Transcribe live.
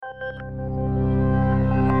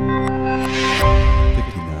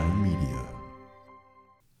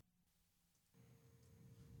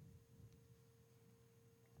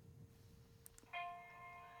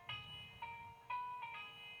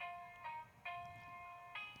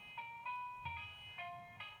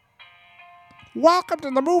Welcome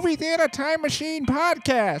to the Movie Theater Time Machine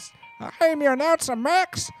Podcast. I'm your announcer,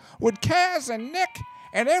 Max, with Kaz and Nick,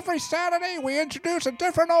 and every Saturday we introduce a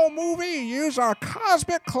different old movie and use our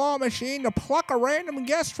cosmic claw machine to pluck a random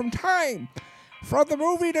guest from time. For the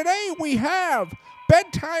movie today, we have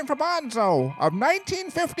Bedtime for Bonzo of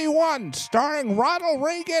 1951, starring Ronald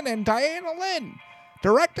Reagan and Diana Lynn,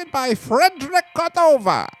 directed by Frederick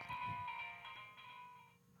Cordova.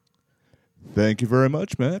 Thank you very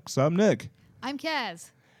much, Max. I'm Nick. I'm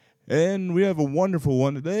Kaz. And we have a wonderful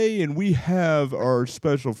one today, and we have our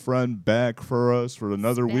special friend back for us for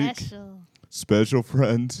another week. Special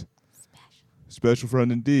friend. Special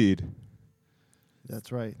friend indeed.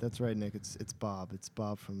 That's right, Nick. It's Bob. It's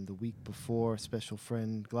Bob from the week before. Special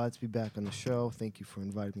friend. Glad to be back on the show. Thank you for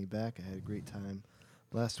inviting me back. I had a great time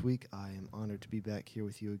last week. I am honored to be back here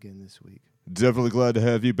with you again this week. Definitely glad to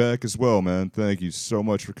have you back as well, man. Thank you so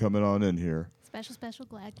much for coming on in here. Special,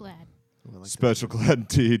 glad. Like Special glad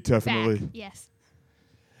indeed, definitely. Back. Yes.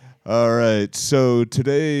 All right, so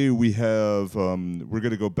today we have, we're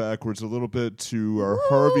going to go backwards a little bit to our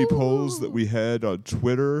Harvey polls that we had on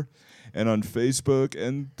Twitter and on Facebook,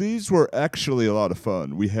 and these were actually a lot of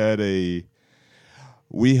fun. We had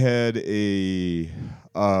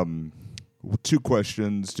two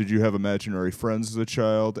questions. Did you have imaginary friends as a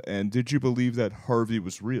child? And did you believe that Harvey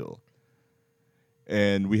was real?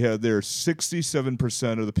 And we had there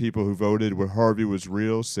 67% of the people who voted where Harvey was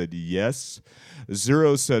real said yes.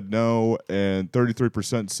 0 said no, and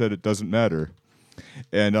 33% said it doesn't matter.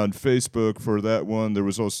 And on Facebook for that one, there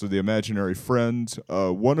was also the imaginary friend.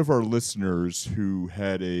 One of our listeners who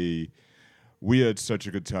we had such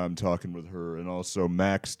a good time talking with her, and also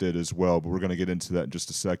Max did as well, but we're going to get into that in just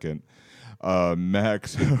a second.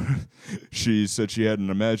 Max, she said she had an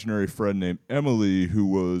imaginary friend named Emily who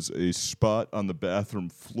was a spot on the bathroom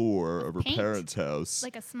floor of her parents' house.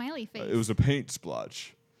 Like a smiley face. It was a paint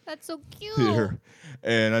splotch. That's so cute. Here.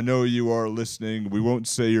 And I know you are listening. We won't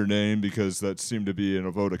say your name because that seemed to be in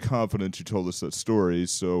a vote of confidence. You told us that story.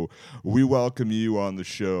 So we welcome you on the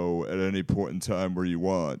show at any point in time where you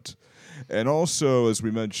want. And also, as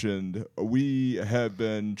we mentioned, we have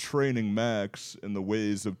been training Max in the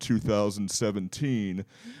ways of 2017.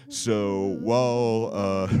 So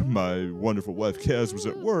while my wonderful wife, Kaz, was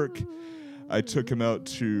at work, I took him out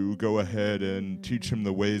to go ahead and teach him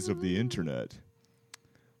the ways of the internet.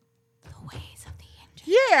 The ways of the internet.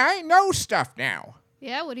 Yeah, I know stuff now.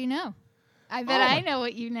 Yeah, what do you know? I bet I know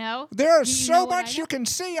what you know. There's so much you can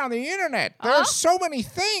see on the internet. There's so many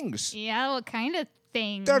things. Yeah, what kind of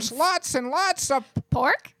things? There's lots and lots of...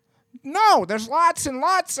 Pork? No, there's lots and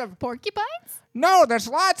lots of... Porcupines? No, there's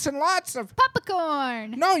lots and lots of...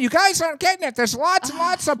 Popcorn. No, you guys aren't getting it. There's lots and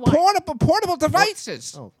lots of portable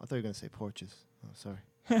devices. Oh, I thought you were going to say porches. Oh, sorry.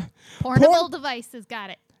 Portable devices, got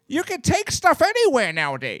it. You can take stuff anywhere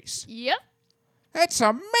nowadays. Yep. That's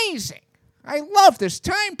amazing. I love this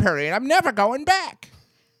time period. I'm never going back.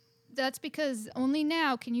 That's because only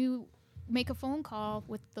now can you make a phone call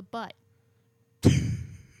with the butt.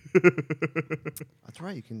 That's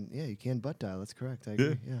right. You can butt dial. That's correct. I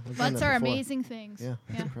agree. Yeah. I've done Butts that are before. amazing things. Yeah,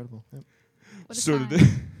 it's incredible. Yep. What a So time. today...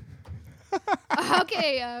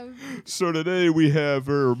 Okay. So today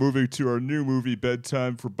we're moving to our new movie,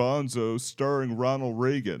 Bedtime for Bonzo, starring Ronald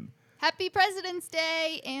Reagan. Happy President's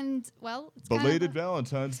Day, and, well, it's Belated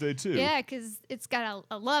Valentine's Day, too. Yeah, because it's got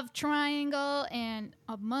a love triangle and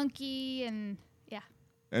a monkey, and, yeah.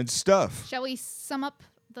 And stuff. Shall we sum up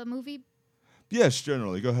the movie? Yes,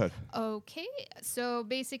 generally. Go ahead. Okay, so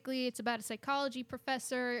basically it's about a psychology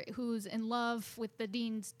professor who's in love with the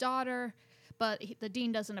dean's daughter, but the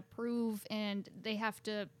dean doesn't approve, and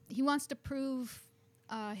he wants to prove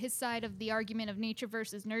his side of the argument of nature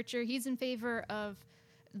versus nurture. He's in favor of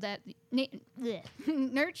that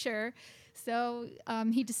nurture, so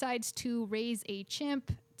he decides to raise a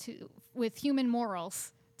chimp with human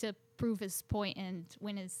morals to prove his point and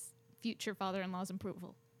win his future father-in-law's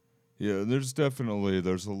approval. Yeah, there's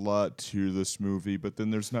a lot to this movie, but then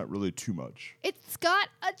there's not really too much. It's got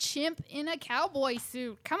a chimp in a cowboy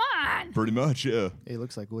suit. Come on. Pretty much, yeah. He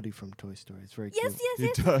looks like Woody from Toy Story. It's very Yes,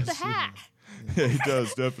 cute. He does. The hat. Yeah, he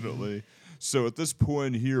does, definitely. So at this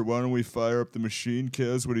point here, why don't we fire up the machine,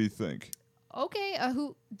 Kaz? What do you think? Okay,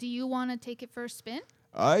 who do you want to take it for a spin?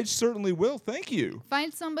 I certainly will. Thank you.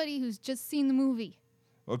 Find somebody who's just seen the movie.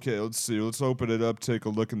 Okay, let's see. Let's open it up, take a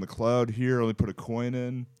look in the cloud here. Let me put a coin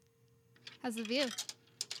in. How's the view?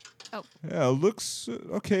 Oh. Yeah, it looks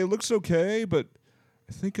okay. It looks okay, but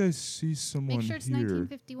I think I see someone Make sure it's here.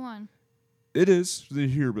 1951. It is. They're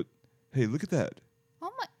here, but hey, look at that.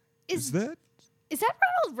 Oh my! Is that? Is that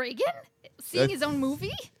Ronald Reagan seeing his own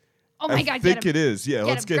movie? Oh my God! I think it is. Yeah,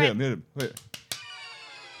 let's get him. Hit him. Wait.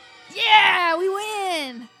 Yeah, we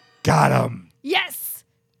win. Got him. Yes.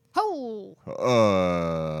 Oh.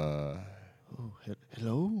 Oh,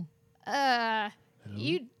 hello?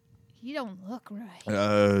 You don't look right.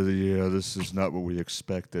 Yeah, this is not what we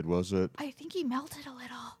expected, was it? I think he melted a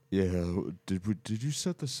little. Yeah. Did you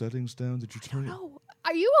set the settings down? Did you turn it? Oh,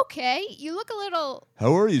 are you okay? You look a little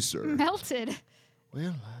How are you, sir? melted.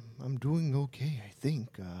 Well, I'm doing okay, I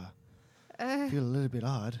think. Feel a little bit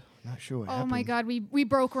odd. Not sure what Oh happened. my God, we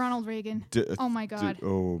broke Ronald Reagan. Oh my God.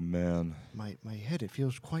 Oh man. My head, it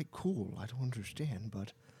feels quite cool. I don't understand,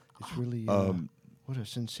 but it's really, what a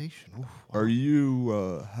sensation. Oof, wow. Are you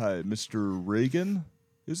hi, Mr. Reagan?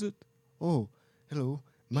 Is it? Oh, hello.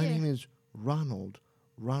 My Yeah. name is Ronald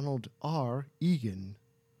R. Egan.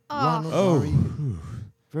 Oh. Ronald Oh. R. Egan.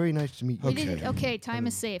 Very nice to meet you. We did it. Okay. Okay, time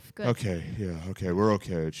is safe. Good. Okay, yeah, okay, we're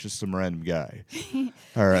okay. It's just some random guy.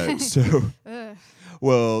 All right, so, Ugh.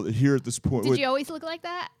 well, here at this point, Did you always look like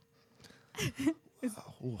that?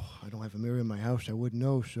 Oh, I don't have a mirror in my house. I wouldn't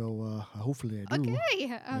know, so Okay. hopefully I do.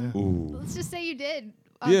 ooh, Let's just say you did.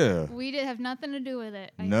 Yeah. We did have nothing to do with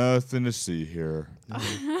it. nothing to see here.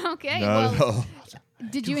 Okay. Not at Well, all.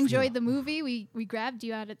 did you enjoy the movie? We grabbed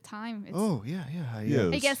you out at time. It's, Oh, yeah.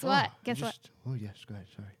 Yes. Hey, guess what? Guess what? Oh, yes, go ahead.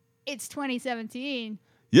 Sorry. It's 2017.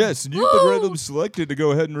 Yes, and you've been Woo! randomly selected to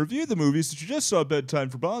go ahead and review the movies that you just saw Bedtime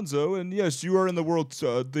for Bonzo, and yes, you are in the world,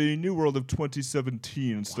 the new world of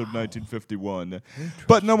 2017 instead of 1951.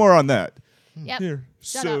 But no more on that. Yep. Here,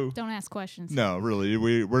 Shut so up. Don't ask questions. no, really,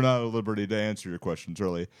 we're not at liberty to answer your questions,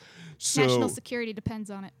 really. So National security depends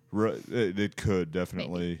on it. right, it could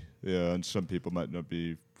definitely, yeah, and some people might not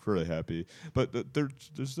be really happy. But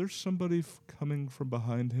is there somebody coming from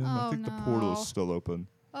behind him? I Oh, think the portal no. is still open.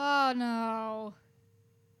 Oh no.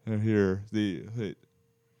 And here, wait.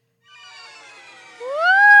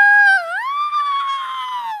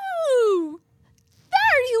 Woo!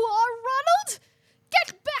 There you are, Ronald.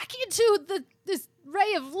 Get back into this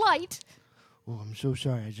ray of light. Oh, I'm so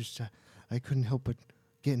sorry. I couldn't help but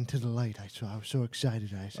get into the light. I was so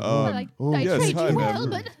excited. I said, Um, Well, I yes, trained hi, you ma'am. well,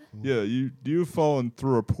 but Yeah, you've fallen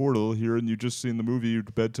through a portal here, and you just seen the movie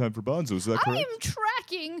Bedtime for Bonzo. Is that I correct? am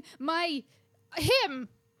tracking him.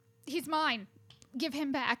 He's mine. Give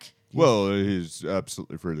him back. Well, he's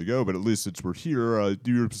absolutely free to go, but at least since we're here,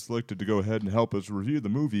 you're selected to go ahead and help us review the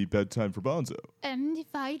movie Bedtime for Bonzo. And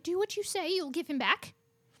if I do what you say, you'll give him back?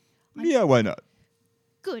 Yeah, why not?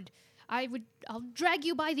 Good. I'll drag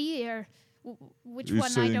you by the ear. Which You're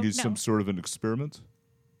one I saying don't he's know. some sort of an experiment?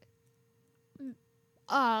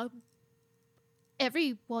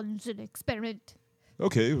 Everyone's an experiment.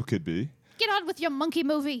 Okay, it could be. Get on with your monkey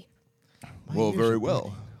movie. My Well, ears very are well.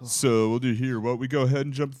 burning. Oh. So we'll do here. Well, we go ahead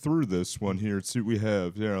and jump through this one here and see what we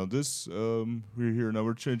have. Yeah, this we're here now.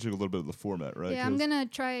 We're changing a little bit of the format, right? Yeah, I'm 'Cause- gonna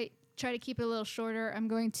try to keep it a little shorter. I'm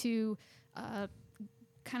going to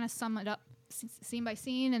kind of sum it up scene by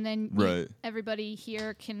scene, and then Right. everybody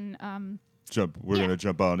here can. We're Yeah. gonna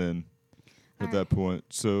jump on in at All that point.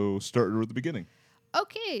 So start with the beginning.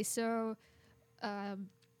 Okay, so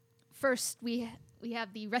first we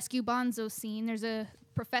have the rescue Bonzo scene. There's a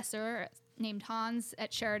professor named Hans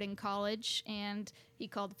at Sheridan College, and he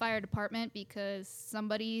called the fire department because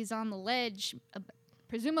somebody's on the ledge,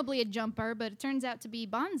 presumably a jumper, but it turns out to be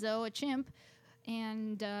Bonzo, a chimp,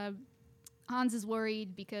 and Hans is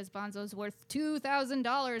worried because Bonzo's worth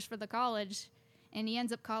 $2,000 for the college, and he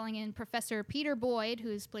ends up calling in Professor Peter Boyd,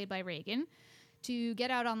 who's played by Reagan, to get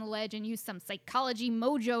out on the ledge and use some psychology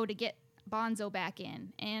mojo to get Bonzo back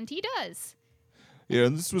in, and he does. Yeah,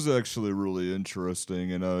 and this was actually really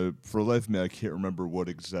interesting. And for life of me, I can't remember what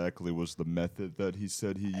exactly was the method that he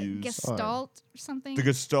said he used. Gestalt or something. The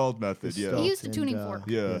Gestalt method, yeah. He used a And, tuning fork.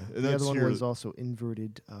 Yeah, and The that's other one here- was also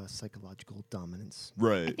inverted psychological dominance.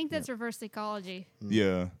 Right. I think that's reverse psychology.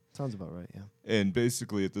 Yeah. Sounds about right, yeah. And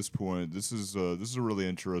basically, at this point, this is a really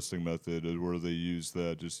interesting method where they use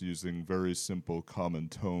that, just using very simple, common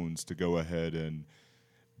tones to go ahead and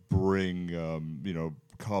bring,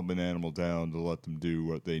 calm an animal down to let them do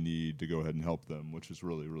what they need to go ahead and help them, which is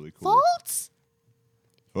really, really cool. False?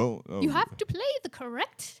 Well, You have to play the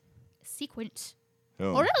correct sequence,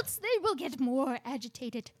 oh. or else they will get more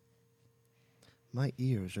agitated. My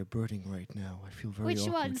ears are burning right now. I feel very Which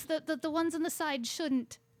awkward. ones? The ones on the side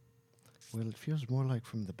shouldn't. Well, it feels more like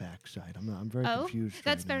from the backside. I'm very Oh, confused.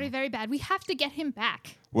 that's right very, now. very bad. We have to get him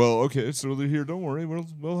back. Well, okay, so they're here. Don't worry,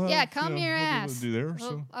 we'll have. Yeah, calm your we'll ass. do there. Well,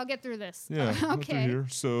 So I'll get through this. yeah, we'll do okay. here.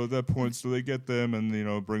 So at that point, so they get them, and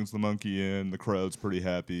brings the monkey in. The crowd's pretty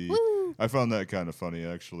happy. Woo. I found that kind of funny,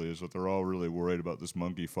 actually, is that they're all really worried about this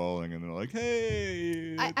monkey falling, and they're like,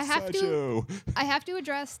 "Hey, I it's have to- Sideshow." I have to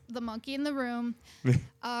address the monkey in the room.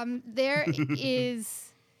 There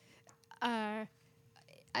is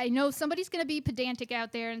I know somebody's going to be pedantic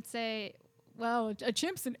out there and say, well, a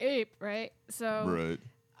chimp's an ape, right? So Right.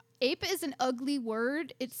 ape is an ugly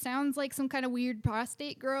word. It sounds like some kind of weird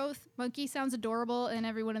prostate growth. Monkey sounds adorable, and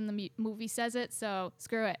everyone in the movie says it, so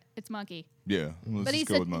screw it. It's monkey. Yeah. Let's But just he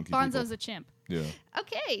go said with monkey Bonzo's people. a chimp. Yeah.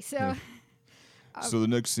 Okay, so So the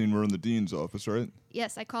next scene, we're in the dean's office, right?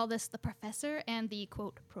 yes, I call this the professor and the,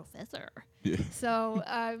 quote, professor. Yeah. So,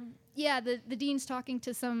 the dean's talking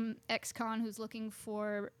to some ex-con who's looking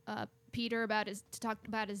for Peter to talk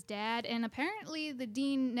about his dad, and apparently the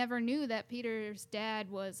dean never knew that Peter's dad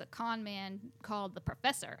was a con man called the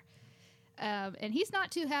professor, and he's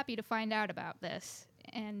not too happy to find out about this.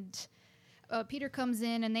 And Peter comes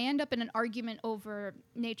in, and they end up in an argument over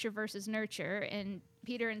nature versus nurture, and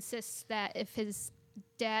Peter insists that if his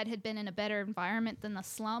dad had been in a better environment than the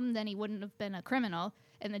slum, then he wouldn't have been a criminal.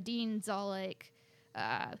 And the dean's all like,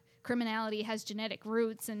 criminality has genetic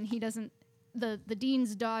roots, and he doesn't. The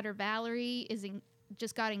dean's daughter Valerie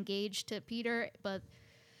just got engaged to Peter, but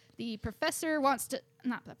the professor wants to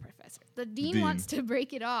the dean wants to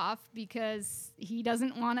break it off because he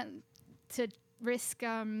doesn't want to risk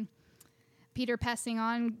Peter passing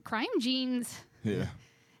on crime genes. Yeah.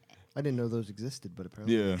 I didn't know those existed, but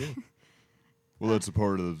apparently Yeah. they do. Well, that's a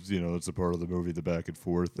part of that's a part of the movie, the back and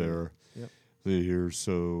forth there. Yep.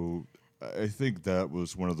 So I think that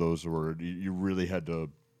was one of those where you really had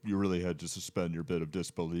to suspend your bit of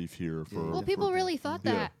disbelief here for Well, people really thought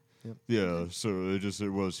Yeah. that. yeah. So it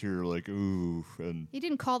was here like ooh and He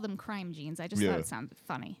didn't call them crime genes. I just Yeah. thought it sounded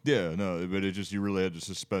funny. yeah no, but you really had to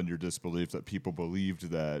suspend your disbelief that people believed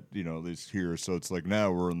that at least here. So it's like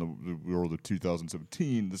now we're in the world of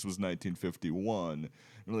 2017. This was 1951.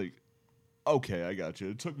 And like, okay, I got you.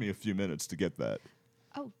 It took me a few minutes to get that.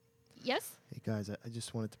 Oh, yes? Hey guys, I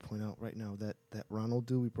just wanted to point out right now that Ronald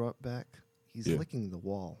dude we brought back, he's Yeah. licking the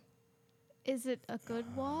wall. Is it a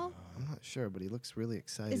good wall? I'm not sure, but he looks really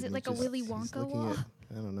excited. Is it and like a just- Willy he's Wonka looking wall?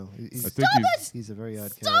 I don't know. I think He's a very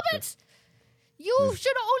odd Stop character. it! You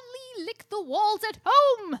should only lick the walls at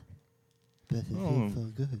home! But it Oh. feels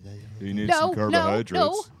so good. you need No, some no, carbohydrates.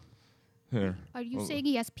 no. Here. Are you Well, saying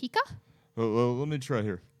he has pica? Well, let me try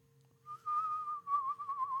here.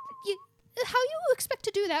 How you expect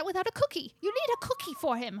to do that without a cookie? You need a cookie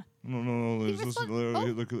for him. No. He Listen, respond- oh.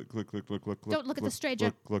 look. Don't look at the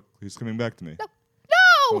stranger. Look. He's coming back to me. No.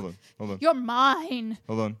 Hold on. You're mine.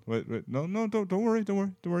 Hold on. Wait. No. Don't worry. No,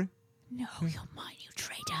 you're mine, you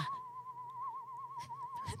traitor.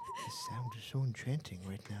 The sound is so enchanting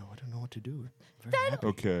right now. I don't know what to do. I'm very happy.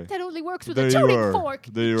 Okay. That only works with There a you tuning are. fork.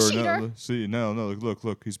 There you are. cheater. No, see now. No.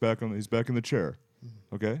 Look. He's back in the chair.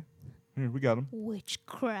 Okay. Here we got him.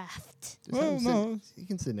 Witchcraft. Just Well, have him sit- no. He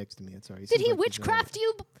can sit next to me. It's all right. Did seems he like he's witchcraft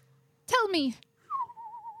you? Tell me.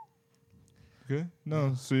 Okay.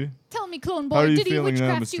 No. See. Tell me, clone How are boy. you Did he feeling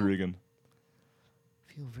now, witchcraft Mr. you? Egan?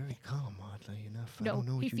 I feel very calm, oddly enough. I No, don't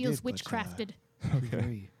know what he you feels did, but, witchcrafted. I feel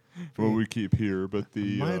very, Well, very we keep here, but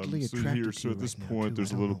the mildly so attracted here. to So you at this right now, point, too.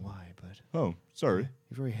 there's I a don't little. know why, but Oh, sorry.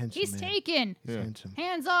 you're very handsome. He's man. taken. He's Yeah. handsome.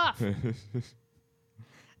 Hands off.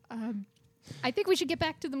 I think we should get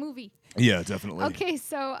back to the movie. Yeah, definitely. Okay,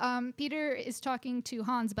 so Peter is talking to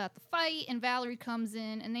Hans about the fight, and Valerie comes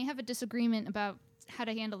in, and they have a disagreement about how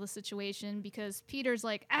to handle the situation because Peter's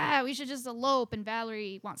like, we should just elope, and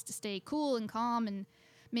Valerie wants to stay cool and calm and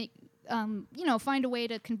make, find a way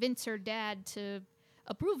to convince her dad to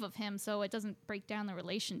approve of him so it doesn't break down the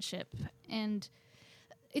relationship. And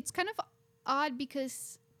it's kind of odd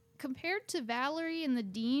because compared to Valerie and the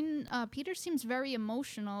Dean, Peter seems very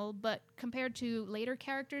emotional, but compared to later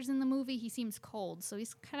characters in the movie, he seems cold. So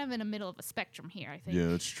he's kind of in the middle of a spectrum here, I think. Yeah,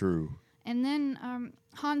 that's true. And then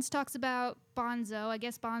Hans talks about Bonzo. I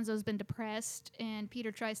guess Bonzo's been depressed, and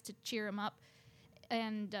Peter tries to cheer him up.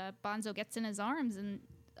 And Bonzo gets in his arms, and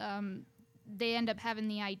they end up having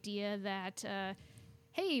the idea that,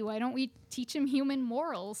 hey, why don't we teach him human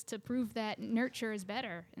morals to prove that nurture is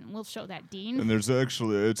better? And we'll show that, Dean. And it's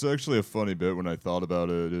actually a funny bit when I thought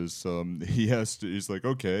about it is he's like,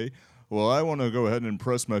 okay, well, I want to go ahead and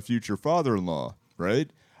impress my future father-in-law,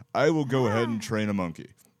 right? I will go ahead and train a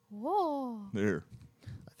monkey. Whoa. There.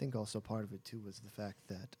 I think also part of it too was the fact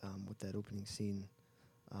that with that opening scene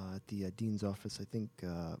at the dean's office, I think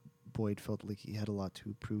Boyd felt like he had a lot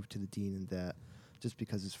to prove to the dean, and that just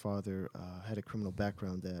because his father had a criminal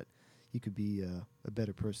background, that he could be a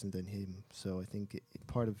better person than him. So I think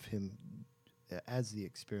part of him, as the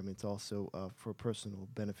experiment, also for personal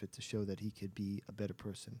benefit to show that he could be a better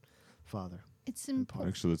person, father. It's important.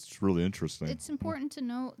 Actually, that's really interesting. It's important to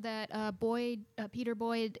note that Peter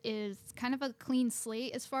Boyd is kind of a clean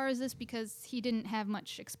slate as far as this because he didn't have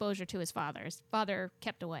much exposure to his father. His father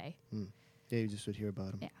kept away, Yeah, you just would hear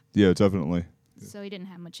about him. Yeah. Yeah, definitely. so he didn't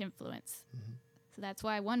have much influence. So that's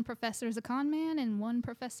why one professor is a con man and one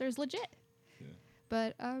professor is legit. Yeah.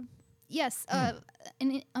 But yes,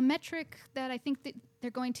 a metric that I think that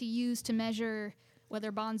they're going to use to measure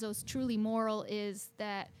whether Bonzo's truly moral is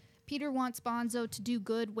that Peter wants Bonzo to do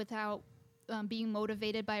good without being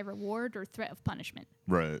motivated by reward or threat of punishment.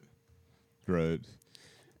 Right. Right.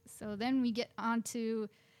 So then we get on to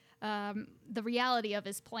the reality of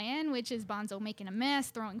his plan, which is Bonzo making a mess,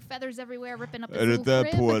 throwing feathers everywhere, ripping up his And little at that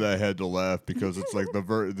crib. point, I had to laugh because it's like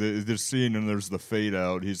the scene and there's the fade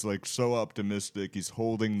out. He's like so optimistic. He's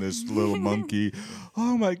holding this little monkey.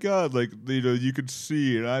 Oh my God! Like you could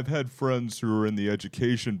see. And I've had friends who are in the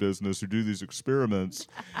education business who do these experiments,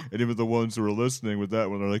 and even the ones who are listening with that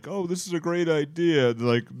one, they're like, "Oh, this is a great idea."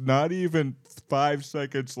 Like not even 5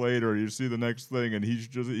 seconds later, you see the next thing, and he's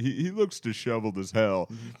just he looks disheveled as hell.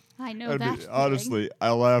 I know I that. mean, feeling. honestly,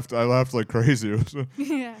 I laughed like crazy. It was,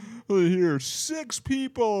 Yeah. here, 6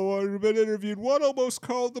 people have been interviewed. One almost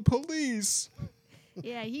called the police.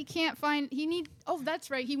 Yeah, he can't find.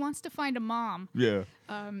 That's right. He wants to find a mom. Yeah.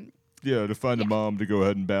 Yeah, to find a Yeah. mom to go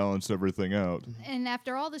ahead and balance everything out. And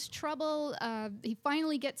after all this trouble, he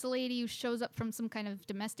finally gets a lady who shows up from some kind of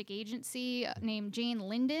domestic agency named Jane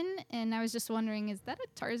Linden. And I was just wondering, is that a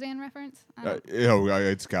Tarzan reference? I don't-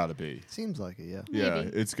 It's got to be. Seems like it, yeah. Yeah,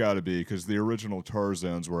 Maybe. it's got to be because the original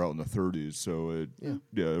Tarzans were out in the 30s, so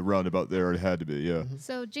around about there it had to be. Yeah.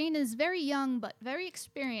 So Jane is very young but very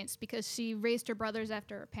experienced because she raised her brothers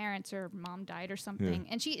after her parents or mom died or something.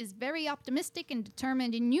 And she is very optimistic and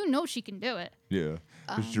determined, and you know she can do it. Yeah.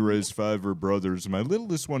 'Cause she raised 5 of her brothers. My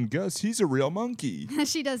littlest one, Gus, he's a real monkey.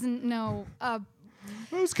 She doesn't know. That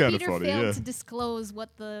was kind of Peter funny. failed Yeah. to disclose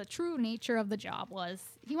what the true nature of the job was.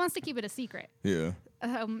 He wants to keep it a secret. Yeah.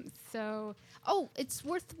 It's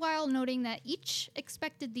worthwhile noting that each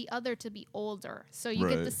expected the other to be older. So you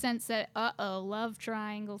get the Right. sense that, love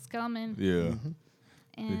triangle's coming. Yeah.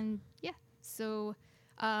 And so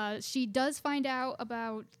she does find out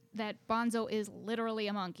about that Bonzo is literally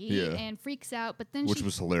a monkey Yeah. and freaks out. But then Which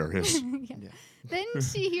was hilarious. then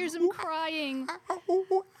she hears him crying.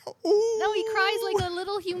 No, he cries like a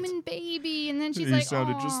little human baby. And then she's He like,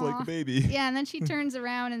 sounded just like "Aw." a baby. Yeah, and then she turns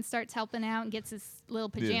around and starts helping out and gets his little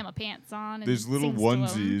pajama pants on. And These little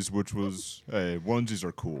sings to him. onesies, which was, hey, onesies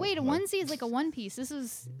are cool. Wait, a Like, onesie is like a one piece. This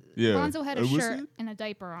is Yeah. Bonzo had a Was shirt it? and a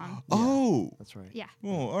diaper on. Oh. That's right. Yeah,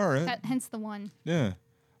 Well, all right. hence the one. Yeah.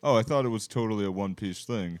 Oh, I thought it was totally a one-piece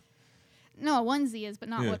thing. No, a onesie is, but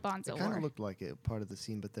not Yeah. what Bonzo It kind wore. of looked like it, part of the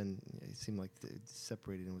scene, but then it seemed like it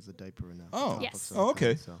separated and was a diaper and a Oh. top of Yes. some Oh,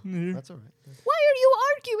 okay. kind, so Mhm. that's all right. Yeah. Why are you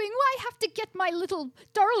arguing? Why have to get my little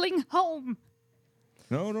darling home?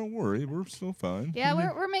 No, don't worry. We're still fine. Yeah,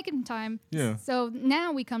 we're making time. Yeah. So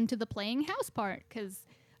now we come to the playing house part because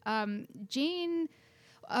Jane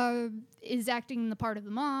is acting the part of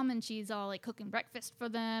the mom, and she's all like cooking breakfast for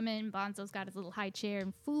them, and Bonzo's got his little high chair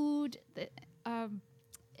and food.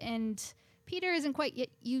 And Peter isn't quite yet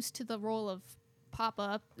used to the role of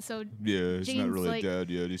Papa, so Yeah, he's Jane's not really like- dead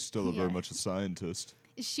yet. He's still very Yeah. much a scientist.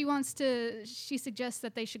 she suggests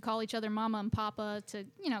that they should call each other Mama and Papa to,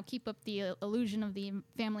 keep up the illusion of the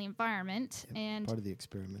family environment. And Part of the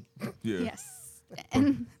experiment. Yeah. yes,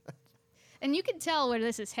 and you can tell where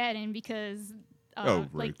this is heading because, Oh,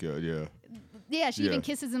 right. Good. Yeah. she Yeah. even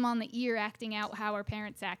kisses him on the ear, acting out how her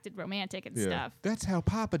parents acted romantic and Yeah. stuff. That's how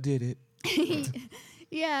Papa did it.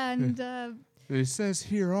 Yeah, and It says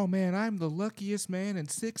here, oh man, I'm the luckiest man in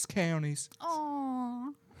 6 counties.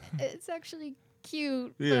 aw, it's actually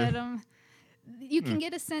cute, Yeah. but you can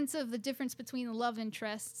get a sense of the difference between the love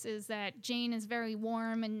interests is that Jane is very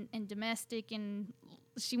warm and domestic, and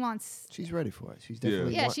she wants She's ready for it. She's Yeah.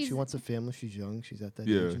 definitely Yeah, she she's- wants a family. She's young. She's at that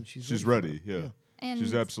Yeah. age, and She's for ready. it. Yeah. and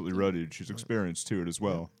She's absolutely ready. She's experienced to it as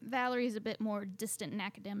well. Valerie's a bit more distant and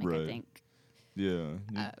academic, I Right. think. Yeah.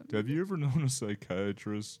 Have you ever known a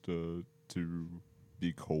psychiatrist to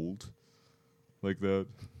be cold like that?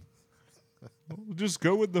 Well, just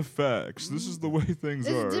go with the facts. This is the way things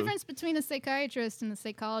There's are. a difference between a psychiatrist and a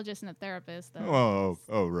psychologist and a therapist, though.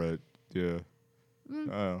 Oh, right. Yeah.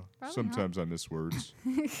 probably Sometimes I miss words.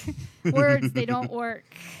 Words, they don't work.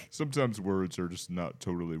 Sometimes words are just not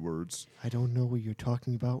totally words. I don't know what you're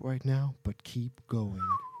talking about right now, but keep going.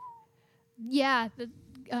 Yeah,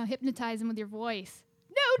 hypnotize him with your voice.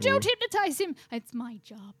 No, don't hypnotize him. It's my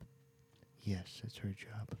job. Yes, that's her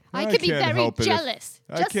job. I I could be can't very help it if- jealous.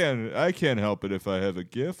 I can't help it if I have a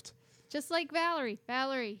gift. Just like Valerie.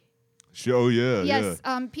 Valerie, Oh yeah, Yes,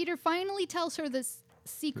 Peter finally tells her this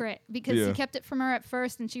secret because Yeah. he kept it from her at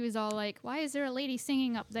first, and she was all like, "Why is there a lady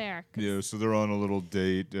singing up there?" 'Cause- yeah. So they're on a little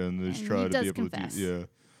date, and they And try he to does be able confess. to do. Yeah.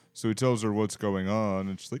 So he tells her what's going on,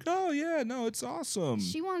 and she's like, "Oh yeah, no, it's awesome."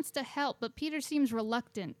 She wants to help, but Peter seems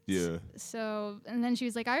reluctant. Yeah. So, and then she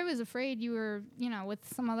was like, "I was afraid you were,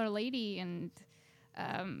 with some other lady," and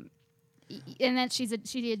then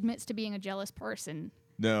she admits to being a jealous person.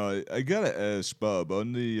 Now I gotta ask Bob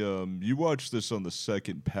on the you watched this on the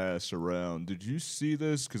second pass around. Did you see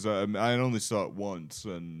this? Because I only saw it once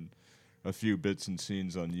and a few bits and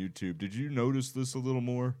scenes on YouTube. Did you notice this a little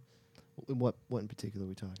more? What in particular are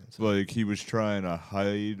we talking? So Like he was trying to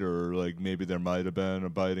hide, or like maybe there might have been a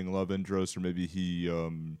biting love interest, or maybe he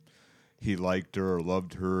liked her or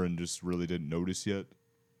loved her and just really didn't notice yet.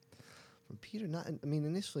 from Peter,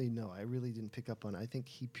 initially, no, I really didn't pick up on it. I think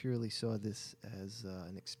he purely saw this as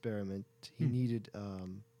an experiment. He needed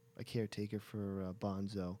a caretaker for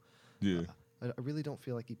Bonzo. Yeah. I really don't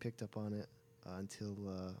feel like he picked up on it until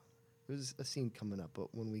there's a scene coming up,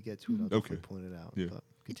 but when we get to it, I'll definitely Okay. point it out. Yeah. But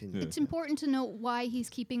continue. Yeah. It's important to know why he's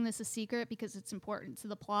keeping this a secret because it's important to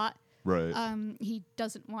the plot. Right. He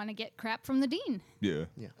doesn't want to get crap from the dean. Yeah.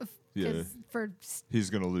 Yeah. Yeah. 'Cause for He's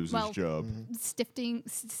gonna lose well, his job.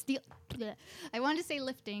 I wanted to say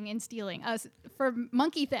lifting and stealing. For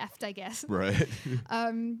monkey theft, I guess. Right.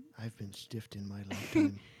 I've been stiffed in my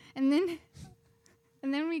lifetime. And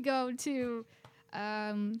then we go to,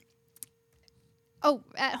 at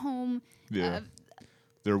home. Yeah.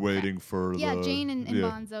 They're waiting for the Jane and yeah.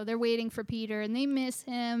 Bonzo. They're waiting for Peter, and they miss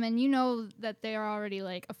him. And you know that they're already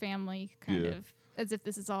like a family, kind Yeah. of, as if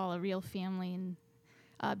this is all a real family. And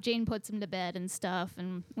Jane puts him to bed and stuff.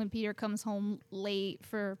 And when Peter comes home late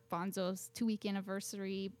for Bonzo's 2-week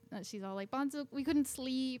anniversary, she's all like, "Bonzo, we couldn't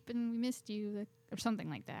sleep, and we missed you," or something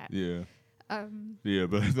like that. Yeah. Yeah,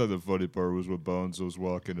 but I thought the funny part was when Bones was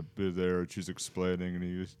walking a bit there and she's explaining, and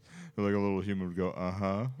he was like a little human would go,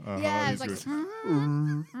 uh-huh. Yeah, He's it's like,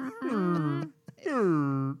 going, it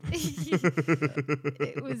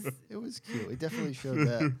was. It was cute. It definitely showed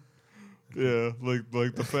that. yeah,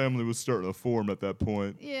 like the family was starting to form at that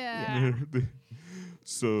point. Yeah.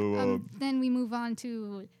 So Then we move on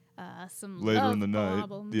to some later love in the night,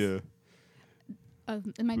 problems. yeah.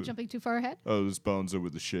 Am I jumping too far ahead? Oh, there's Bonzo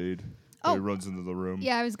with the shade. Oh. He runs into the room.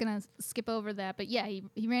 Yeah, I was gonna skip over that, but yeah, he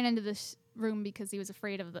ran into this room because he was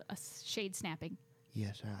afraid of a shade snapping.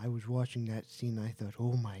 Yes, I was watching that scene. I thought,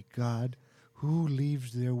 oh my God, who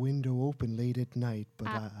leaves their window open late at night? But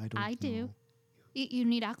I don't know. I do. You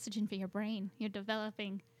need oxygen for your brain. You're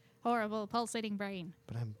developing horrible pulsating brain.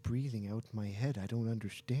 But I'm breathing out my head. I don't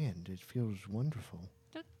understand. It feels wonderful.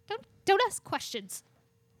 Don't ask questions.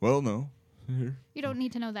 Well, no. Here. You don't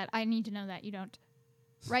need to know that. I need to know that. You don't.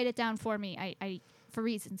 Write it down for me. I for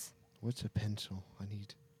reasons. What's a pencil? I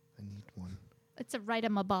need one. It's a write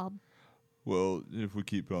 'em a bob. Well, if we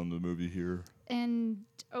keep on the movie here. And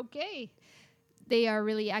okay, they are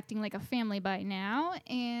really acting like a family by now.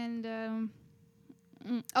 And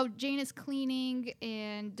Jane is cleaning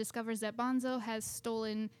and discovers that Bonzo has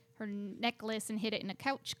stolen her necklace and hid it in a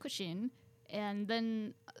couch cushion. And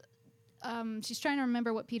then she's trying to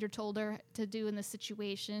remember what Peter told her to do in this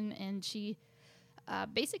situation, and she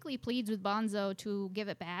basically pleads with Bonzo to give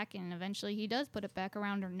it back, and eventually he does put it back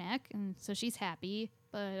around her neck, and so she's happy.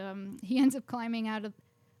 But he ends up climbing out of.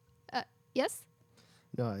 Yes.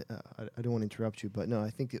 No, I don't want to interrupt you, but no, I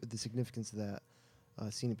think the significance of that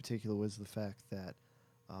scene in particular was the fact that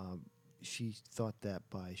she thought that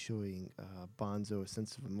by showing Bonzo a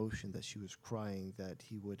sense of emotion, that she was crying, that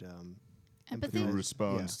he would Empathy? He Empathize.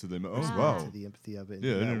 responds to them. Oh, Ah. wow. to the empathy of it.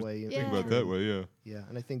 Yeah, I in that didn't way. think about that way, yeah. Yeah,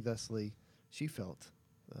 and I think thusly she felt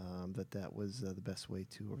that was the best way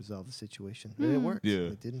to resolve the situation, and it worked. Yeah.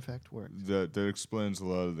 It did in fact work. That explains a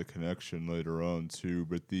lot of the connection later on too.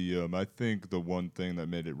 But the I think the one thing that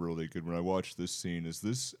made it really good when I watched this scene is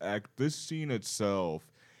this scene itself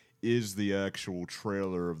is the actual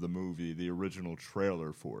trailer of the movie, the original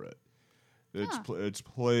trailer for it. It's it's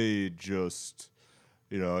played just,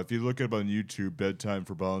 if you look up on YouTube, Bedtime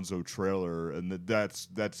for Bonzo trailer, and that's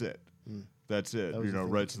it. That's it. That was the thing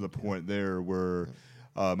Right that to the came- point there where.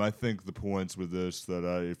 I think the points with this that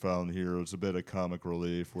I found here was a bit of comic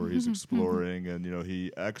relief where he's exploring and,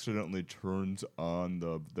 he accidentally turns on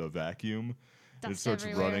the vacuum. And it Dust starts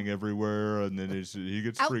everywhere. running everywhere, and then he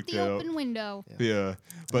gets Out freaked the out. open window. Yeah.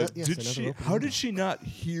 But Yes, another open how window. did she not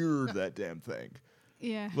hear that damn thing?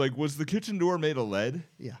 Yeah. Like, was the kitchen door made of lead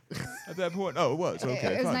Yeah. at that point? Oh, it was.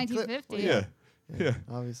 Okay, it was fine. 1950. Yeah. Yeah.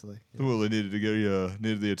 Obviously. Yeah. Well, they needed to get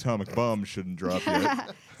needed the atomic bomb shouldn't drop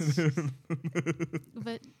yet.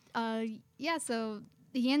 But yeah, so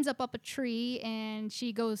he ends up a tree, and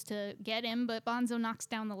she goes to get him, but Bonzo knocks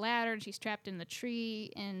down the ladder, and she's trapped in the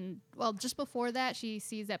tree. And, well, just before that, she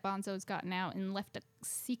sees that Bonzo's gotten out and left a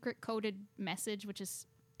secret-coded message, which is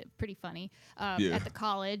pretty funny, at the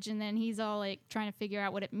college. And then he's all, like, trying to figure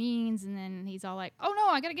out what it means, and then he's all like, oh, no,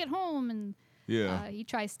 I gotta get home, and he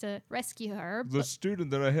tries to rescue her. The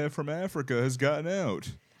student that I have from Africa has gotten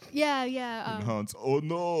out. Yeah. And Hans, oh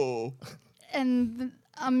no. And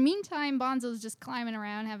meantime, Bonzo's just climbing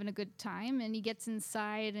around, having a good time, and he gets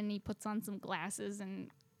inside and he puts on some glasses and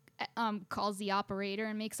calls the operator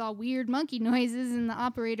and makes all weird monkey noises. And the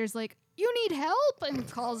operator's like, "You need help?" and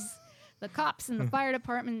calls the cops and the fire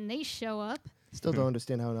department, and they show up. Still don't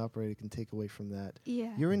understand how an operator can take away from that.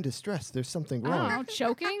 Yeah. You're in distress. There's something I don't wrong. know,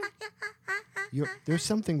 choking? There's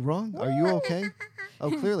something wrong. Are you okay? Oh,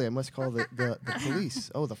 clearly, I must call the police.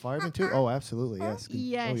 Oh, the fireman too? Oh, absolutely, yes.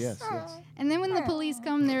 Yes. Oh, yes. And then when the police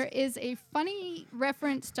come, there is a funny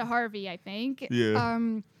reference to Harvey, I think. Yeah.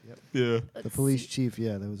 Yeah. The police chief,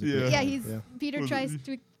 that was a Yeah. good Yeah, one. Peter Was tries it-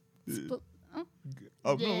 to...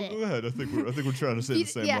 Oh, no, go ahead. I think we're trying to say the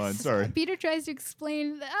same line. Sorry. Peter tries to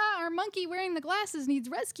explain that our monkey wearing the glasses needs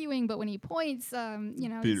rescuing, but when he points,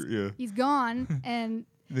 Peter, he's gone. And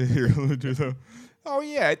Here, do the. Oh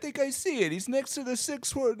yeah, I think I see it. He's next to the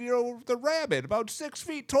 6 foot, the rabbit, about 6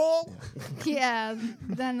 feet tall.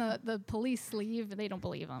 then the police leave. They don't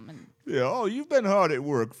believe him, and Yeah. Oh, you've been hard at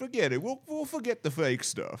work. Forget it. We'll forget the fake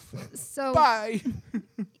stuff. so Bye.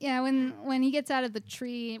 yeah. When he gets out of the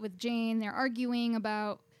tree with Jane, they're arguing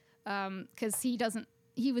about because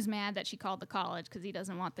he was mad that she called the college because he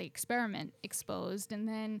doesn't want the experiment exposed, and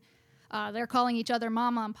then. They're calling each other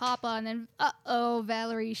Mama and Papa, and then,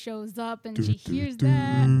 Valerie shows up, and she hears that,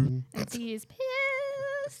 and she is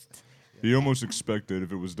pissed. You almost expected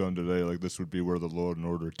if it was done today, like this would be where the Law and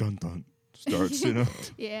Order dun starts, you know?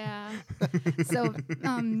 Yeah. So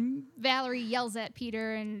Valerie yells at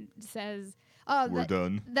Peter and says, We're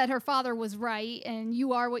done. that her father was right, and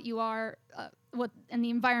you are what you are, and the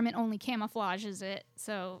environment only camouflages it.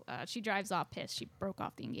 So she drives off pissed. She broke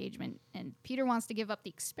off the engagement, and Peter wants to give up the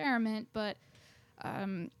experiment, but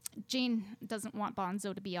Jane doesn't want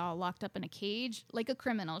Bonzo to be all locked up in a cage like a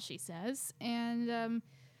criminal, she says. And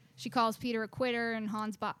she calls Peter a quitter, and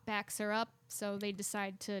Hans backs her up, so they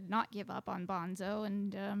decide to not give up on Bonzo,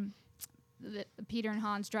 and Peter and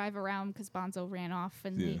Hans drive around because Bonzo ran off,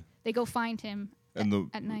 and they go find him at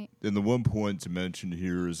night. And the one point to mention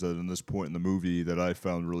here is that in this point in the movie that I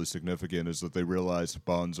found really significant is that they realized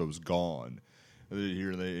Bonzo's gone.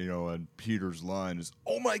 And Peter's line is,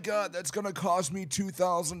 "Oh my God, that's gonna cost me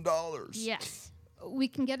 $2,000." Yes, we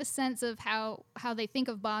can get a sense of how they think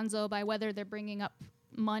of Bonzo by whether they're bringing up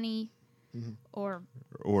money or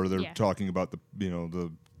they're talking about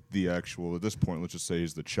the actual, at this point, let's just say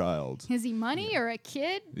he's the child. Is he money or a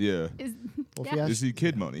kid? Yeah. Is Is he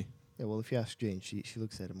kid money? Yeah, well, if you ask Jane, she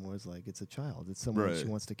looks at it more as like it's a child. It's someone she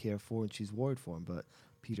wants to care for, and she's worried for him. But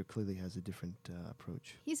Peter clearly has a different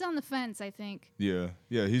approach. He's on the fence, I think. Yeah,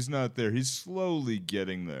 he's not there. He's slowly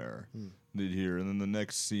getting there. Here, and then the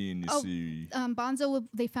next scene you see. Bonzo,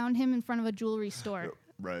 they found him in front of a jewelry store,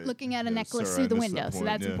 right, looking at a necklace sorry, through I the missed window, that so point,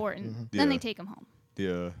 that's yeah. important. Yeah. Then they take him home.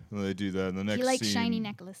 Yeah, and they do that. And the next He likes scene, shiny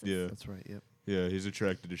necklaces. Yeah, That's right. Yep. yeah, he's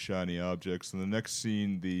attracted to shiny objects. And the next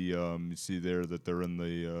scene, you see there that they're in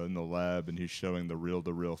the lab, and he's showing the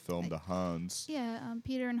reel-to-reel film to Hans. Yeah,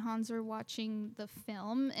 Peter and Hans are watching the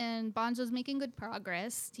film, and Bonzo's making good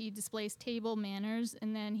progress. He displays table manners,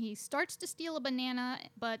 and then he starts to steal a banana,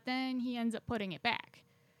 but then he ends up putting it back.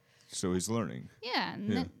 So he's learning. Yeah, and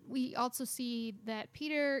then we also see that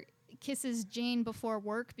Peter kisses Jane before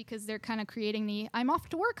work because they're kind of creating the "I'm off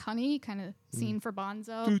to work, honey" kind of scene for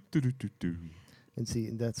Bonzo. And see,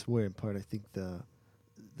 and that's where, in part, I think the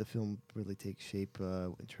film really takes shape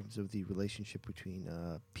in terms of the relationship between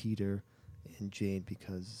Peter and Jane,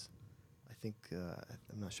 because I think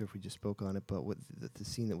I'm not sure if we just spoke on it, but with the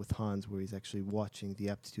scene that with Hans, where he's actually watching the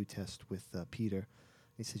aptitude test with Peter,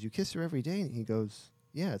 he says, "You kiss her every day," and he goes,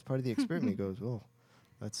 "Yeah, it's part of the experiment." He goes, "Oh,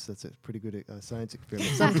 that's a pretty good science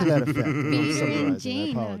experiment." Something to that effect. I'm Peter and summarizing. I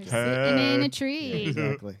Jane are apologize. sitting in a tree,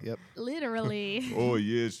 Exactly. Yep. literally. Oh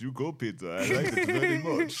yes, you go, Peter. I like it very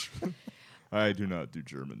much. I do not do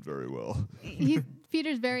German very well.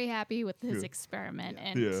 Peter's very happy with his experiment,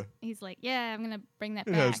 and he's like, "Yeah, I'm gonna bring that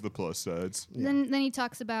It back." has the plus sides. Then he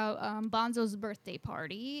talks about Bonzo's birthday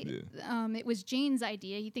party. Yeah. It was Jane's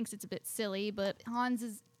idea. He thinks it's a bit silly, but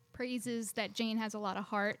Hans praises that Jane has a lot of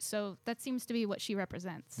heart, so that seems to be what she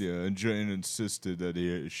represents. Yeah, and Jane insisted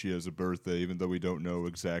that she has a birthday, even though we don't know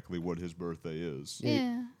exactly what his birthday is.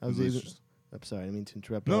 Yeah. I was It's even, just- I'm sorry, I didn't mean to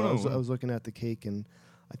interrupt. No, but no. I was looking at the cake, and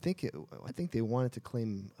I think they wanted to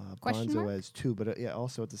claim Question Bonzo mark? as 2, but yeah,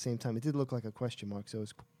 also at the same time, it did look like a question mark. So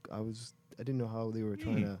I didn't know how they were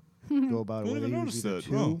trying to go about it. I Whether never he was noticed either that.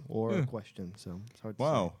 2 Oh, or yeah. a question. So it's hard to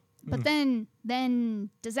Wow. But then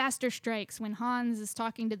disaster strikes when Hans is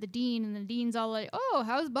talking to the dean, and the dean's all like, "Oh,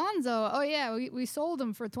 how's Bonzo? Oh yeah, we sold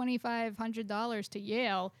him for $2,500 to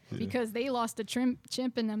Yale because they lost a chimp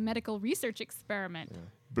in a medical research experiment."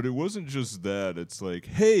 But it wasn't just that. It's like,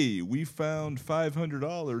 hey, we found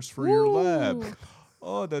 $500 for your lab. Ooh.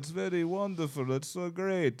 Oh, that's very wonderful. That's so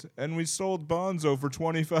great. And we sold Bonzo for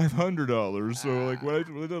 $2,500. So, like, when I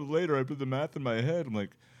did it later, I put the math in my head. I'm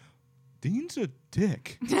like, Dean's a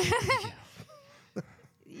dick.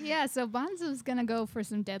 Yeah, so Bonzo's gonna go for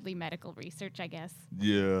some deadly medical research, I guess.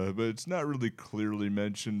 Yeah, but it's not really clearly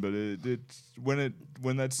mentioned. But it's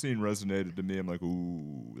when that scene resonated to me, I'm like,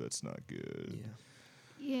 ooh, that's not good. Yeah.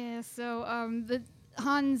 Yeah, so the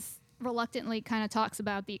Hans reluctantly kind of talks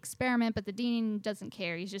about the experiment, but the dean doesn't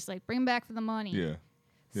care. He's just like, bring him back for the money. Yeah.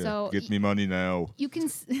 Yeah. So Get me money now. You can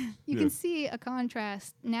you Yeah. can see a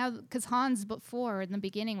contrast now because Hans before in the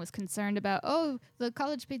beginning was concerned about the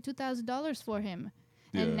college paid $2,000 for him,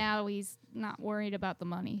 Yeah. and now he's not worried about the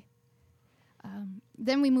money.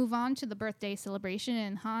 Then we move on to the birthday celebration,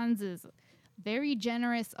 and Hans is very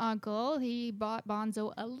generous uncle. He bought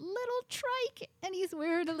Bonzo a little trike, and he's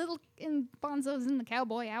wearing and Bonzo's in the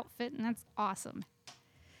cowboy outfit, and that's awesome.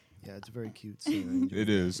 Yeah, it's very cute. So I enjoyed It that,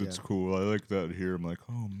 is. It's yeah. cool. I like that here. I'm like,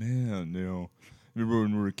 oh man, remember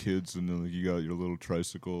when we were kids and then like, you got your little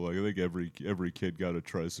tricycle? Like I think every kid got a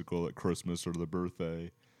tricycle at Christmas or the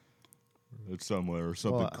birthday. It's somewhere or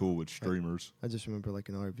something Well, cool with streamers. I just remember like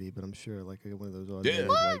an RV, but I'm sure like one of those Yeah. RVs,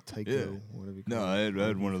 like Tyco, Yeah. whatever you No, call I it.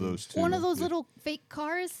 had one of RV those things. too. One of those Yeah. little fake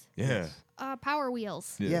cars, Yeah. Power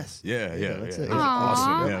wheels. Yeah. Yes. Yeah, Yeah, yeah, that's yeah. it. It was Aw,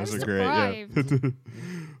 awesome. Yeah, I'm it was a great. Yeah. deprived.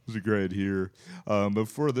 It was a great here. But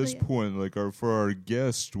for this yeah. point, like for our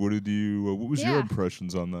guest, what did you? What was your Yeah.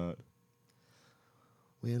 impressions on that?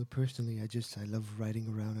 Well, personally, I love riding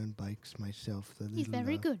around on bikes myself. The He's little,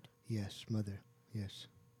 very good. Yes, mother. Yes.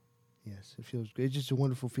 Yes, it feels great. It's just a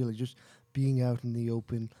wonderful feeling, just being out in the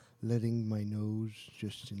open, letting my nose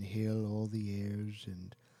just inhale all the airs,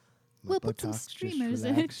 and my We'll put some buttocks just streamers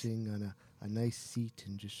in it. relaxing on a nice seat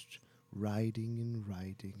and just riding and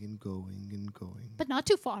riding and going. But not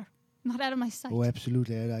too far. Not out of my sight. Oh,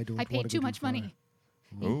 absolutely. I don't I wanna paid go too much far. money.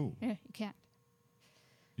 Oh, Yeah, you can't.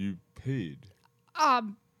 you paid.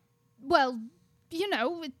 Well,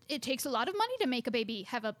 it takes a lot of money to make a baby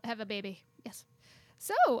have a baby. Yes.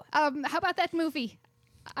 So, how about that movie?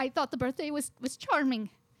 I thought the birthday was charming.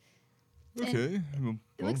 And Okay, well,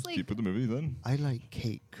 looks like- keep with the movie then. I like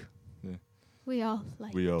cake. We all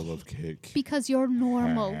like We all love cake. because you're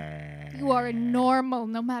normal. You are normal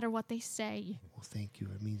no matter what they say. Well, thank you.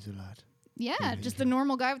 It means a lot. Yeah, Thank just you. a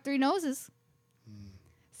normal guy with 3 noses.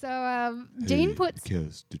 So Jane puts.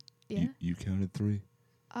 Kez, Yeah. you counted 3?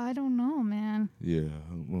 I don't know, man. Yeah.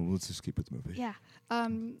 Well, let's just keep with the movie. Yeah.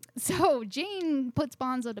 So Jane puts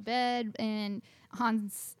Bonzo to bed, and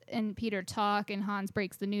Hans and Peter talk, and Hans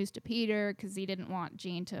breaks the news to Peter because he didn't want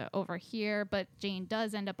Jane to overhear, but Jane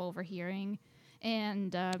does end up overhearing.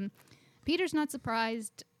 And Peter's not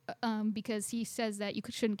surprised because he says that you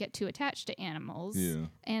shouldn't get too attached to animals. Yeah.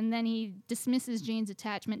 And then he dismisses Jane's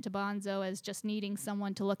attachment to Bonzo as just needing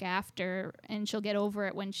someone to look after, and she'll get over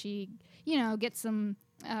it when she, gets some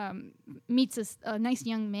meets a nice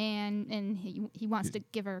young man, and he wants to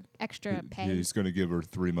give her extra pay. Yeah, he's going to give her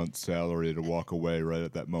 3 months' salary to walk away right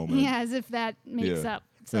at that moment. Yeah, as if that makes Yeah. up.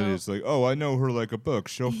 So, And it's like, oh, I know her like a book.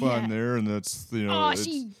 She'll find Yeah. there, and that's it's-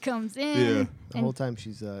 she comes in. Yeah. The whole time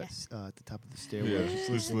she's at the top of the stairway, Yeah, just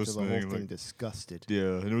just listening to the whole listening, thing, like- disgusted.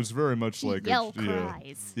 Yeah, and it was very much She like yell yeah,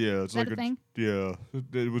 cries. yeah, it's Is that like a thing? yeah,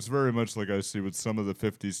 it was very much like I see with some of the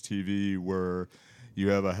 '50s TV where you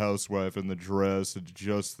have a housewife in the dress, it's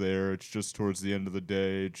just there, it's just towards the end of the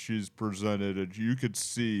day, and she's presented, and you could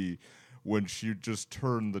see when she just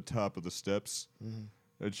turned the top of the steps,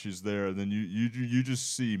 and she's there, and then you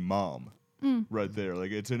just see mom right there,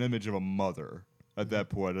 like it's an image of a mother at that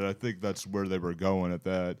point, and I think that's where they were going at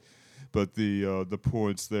that. But the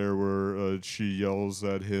points there where she yells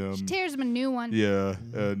at him. She tears him a new one. Yeah,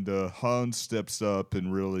 and Hans steps up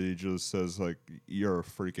and really just says like, "You're a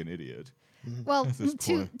freaking idiot." Well, At this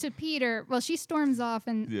to point. to Peter. Well, she storms off,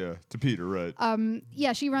 and Yeah, to Peter, right?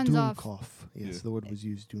 she runs off. Dunekoff. Yes, Yeah. the word was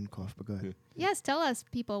used, Dunekoff, but go ahead. Yes, tell us,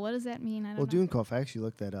 people. What does that mean? I don't Well, know. Dunekoff, I actually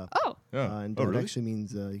looked that up. Oh, Yeah. And Oh, it really? actually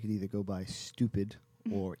means you could either go by stupid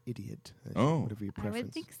or idiot. Oh. Whatever your I preference.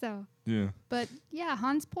 would think so. Yeah. But yeah,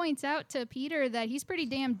 Hans points out to Peter that he's pretty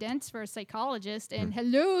damn dense for a psychologist, and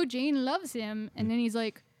hello, Jane loves him. And then he's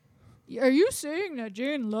like, Are you saying that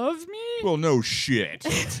Jane loves me? Well, no shit.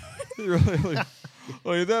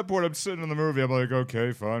 Like, at that point, I'm sitting in the movie. I'm like,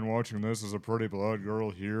 okay, fine. Watching this as a pretty blonde girl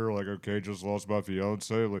here. Like, okay, just lost my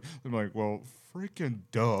fiance. Like, I'm like, well, freaking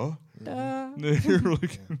duh. You're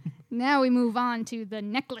like, Now we move on to the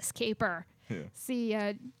necklace caper. yeah. See,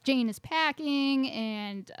 Jane is packing,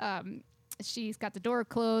 and she's got the door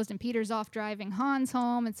closed, and Peter's off driving Hans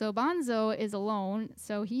home, and so Bonzo is alone.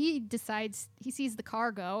 So he decides, he sees the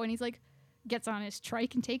car go, and he's like, gets on his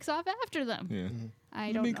trike and takes off after them. Yeah.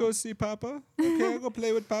 I don't know. see Papa. Okay, I'll go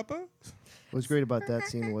play with Papa. What was great about that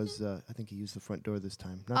scene was I think he used the front door this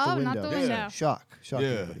time, not the window. not the window. Shock, Yeah.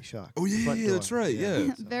 everybody, shock. Oh, yeah, Front yeah, door. that's right,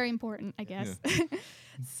 yeah. Very important, I guess.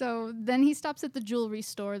 So then he stops at the jewelry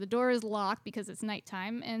store. The door is locked because it's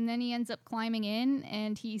nighttime, and then he ends up climbing in,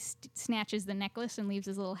 and he snatches the necklace and leaves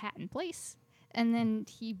his little hat in place. And then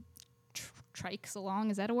he trikes along.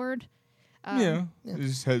 Is that a word? Yeah. He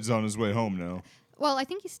just heads on his way home now. Well, I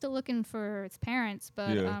think he's still looking for his parents,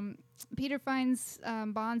 but Yeah. Peter finds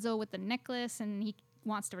Bonzo with the necklace, and he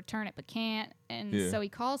wants to return it but can't. And Yeah. so he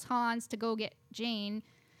calls Hans to go get Jane,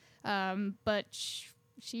 but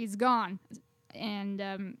she's gone.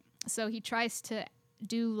 And so he tries to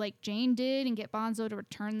do like Jane did and get Bonzo to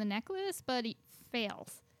return the necklace, but he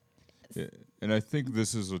fails. Yeah. And I think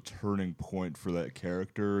this is a turning point for that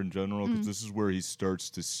character in general, because this is where he starts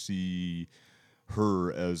to see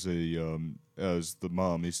her as a as the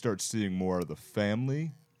mom. He starts seeing more of the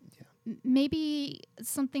family. Maybe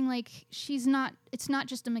something like it's not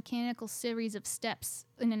just a mechanical series of steps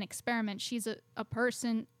in an experiment. She's a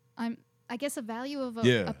person. I guess a value of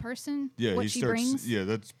a person. Yeah, what he she starts. brings. Yeah,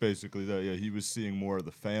 that's basically that. Yeah, he was seeing more of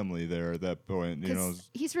the family there at that point. You know, 'Cause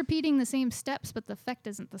he's repeating the same steps, but the effect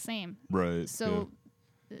isn't the same. right? So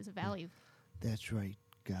there's a value. That's right,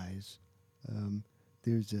 guys.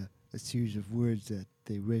 There's a series of words that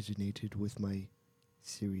they resonated with my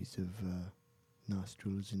series of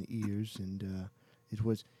nostrils and ears, and it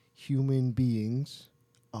was human beings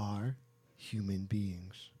are human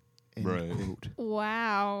beings. End Right. quote.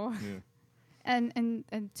 Wow. Yeah.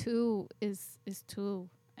 And two is two,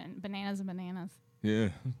 and bananas are bananas. Yeah.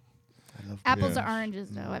 I love Apples Yeah. are oranges,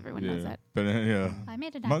 though. Everyone knows that. Yeah. I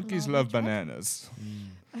made it. Monkeys love bananas.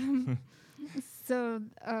 So,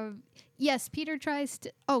 yes, Peter tries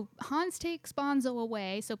to. Oh, Hans takes Bonzo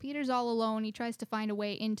away, so Peter's all alone. He tries to find a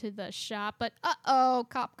way into the shop, but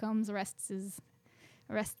cop comes,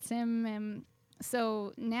 arrests him, and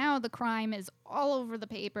so now the crime is all over the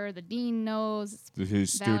paper. The dean knows.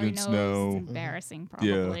 His Valerie students knows. know. It's embarrassing,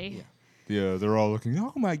 Yeah. probably. Yeah, they're all looking.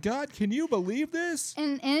 Oh my God! Can you believe this?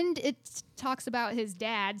 And it talks about his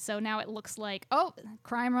dad, so now it looks like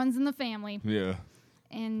crime runs in the family. Yeah.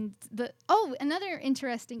 And another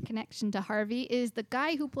interesting connection to Harvey is the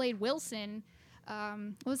guy who played Wilson.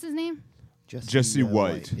 What was his name? Jesse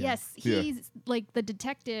White. Yeah. Yes, Yeah. he's like the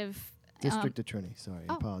detective. District attorney. Sorry,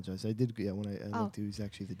 I oh. apologize. I did. Yeah, when I Oh. looked, he was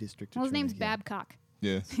actually the district Well, his attorney. name's yeah. Babcock.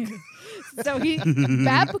 Yeah. So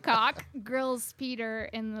Babcock grills Peter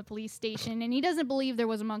in the police station, and he doesn't believe there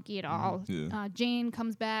was a monkey at all. Yeah. Jane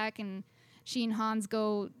comes back, and she and Hans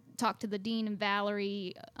go talk to the dean and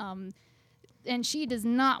Valerie, and she does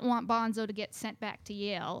not want Bonzo to get sent back to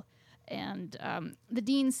Yale. And the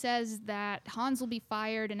dean says that Hans will be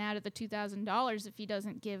fired and out of the $2,000 if he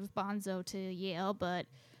doesn't give Bonzo to Yale. But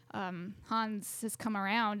Hans has come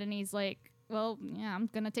around, and he's like, well, yeah, I'm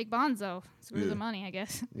going to take Bonzo. Screw Yeah. the money, I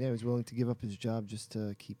guess. Yeah, he was willing to give up his job just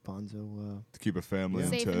to keep Bonzo. To keep a family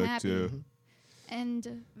Safe and intact. happy. Yeah.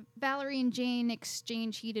 And Valerie and Jane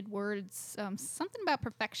exchange heated words. Something about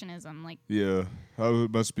perfectionism, like Yeah. How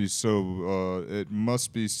it must be so. It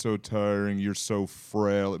must be so tiring. You're so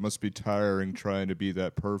frail. It must be tiring trying to be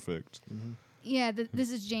that perfect. yeah.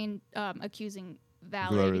 This is Jane accusing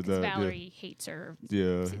Valerie Valerie, because that, yeah. Valerie hates her.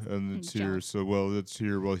 Yeah, She's and it's here. jealous. So it's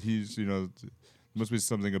here. Well, he's must be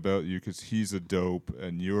something about you because he's a dope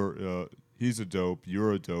and you're. He's a dope.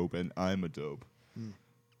 You're a dope, and I'm a dope.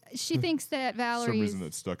 She thinks that For Valerie some is reason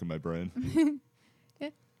that's stuck in my brain.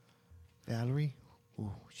 Valerie?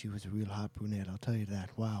 Oh, she was a real hot brunette, I'll tell you that.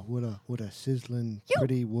 Wow, what a sizzling, You-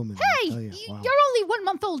 pretty woman. Hey, I'll tell you. Wow. you're only 1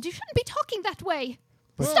 month old. You shouldn't be talking that way.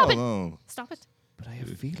 But- Stop it. Oh, Stop it. But I have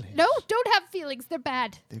feelings. No, don't have feelings. They're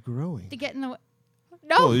bad. They're growing. To get in the way.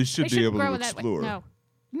 No. Well, you should they be shouldn't able to grow that way. explore. No.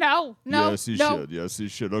 No. No. yes, you no. should. Yes, you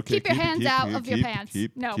should. Okay, Keep your hands out of your keep, pants.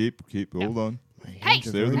 Keep, No. keep. No. Hold on. My Hey, hands are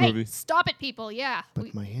Stay with the very- movie. Stop it, people. Yeah.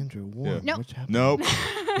 But my hands are warm. No. What's happening? Nope.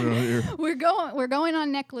 We're not here. We're going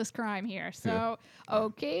on necklace crime here. So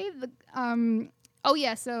okay,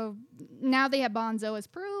 so now they have Bonzo as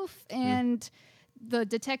proof, and the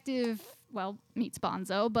detective, meets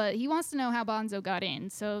Bonzo, but he wants to know how Bonzo got in.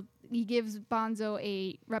 So he gives Bonzo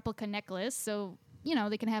a replica necklace so,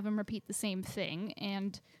 they can have him repeat the same thing.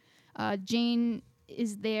 And Jane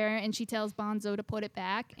is there, and she tells Bonzo to put it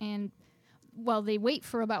back. And, they wait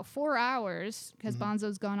for about 4 hours because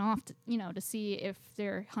Bonzo's gone off, to see if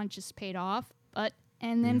their hunch is paid off.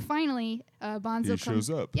 And then finally, Bonzo shows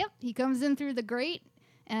up. Yep, he comes in through the grate,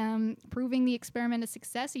 proving the experiment a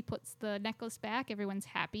success. He puts the necklace back. Everyone's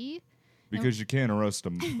happy. Because you can't arrest a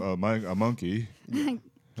monkey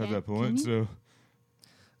at that point. So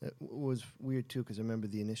It was weird too because I remember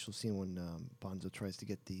the initial scene when Bonzo tries to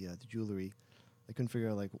get the jewelry. I couldn't figure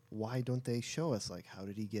out why don't they show us how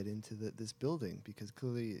did he get into this building, because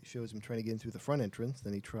clearly it shows him trying to get in through the front entrance,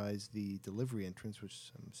 then he tries the delivery entrance,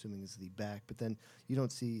 which I'm assuming is the back, but then you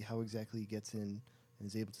don't see how exactly he gets in and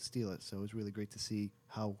is able to steal it. So it was really great to see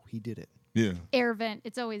how he did it. yeah. Air vent.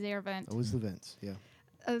 It's always air vent. Always the vents, yeah.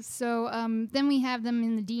 So then we have them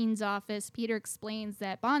in the dean's office. Peter explains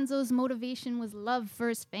that Bonzo's motivation was love for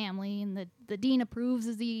his family, and the dean approves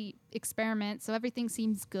of the experiment, so everything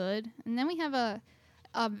seems good. And then we have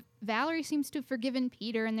Valerie seems to have forgiven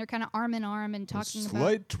Peter, and they're kind of arm in arm and talking about...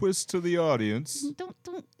 Slight twist to the audience. Don't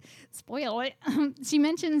spoil it. She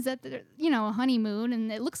mentions that they're, a honeymoon,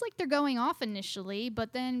 and it looks like they're going off initially,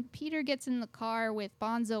 but then Peter gets in the car with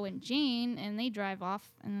Bonzo and Jane, and they drive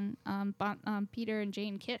off, and Peter and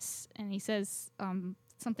Jane kiss, and he says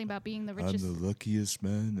something about being the richest. I'm the luckiest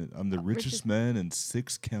man. I'm the richest man in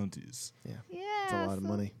 6 counties. Yeah. Yeah, It's a lot of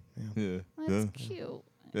money. Yeah. Yeah. That's cute.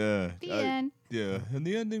 Yeah. The end. Yeah. And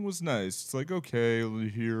the ending was nice. It's okay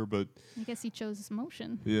here, but I guess he chose his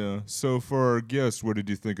motion. yeah. So for our guest, what did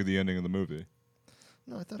you think of the ending of the movie?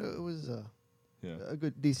 No, I thought it was Yeah. a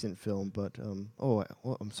good, decent film, but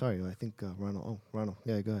I'm sorry. I think Ronald. Oh, Ronald.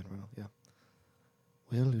 Yeah, go ahead, Ronald. Yeah.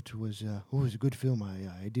 Well, it was a good film.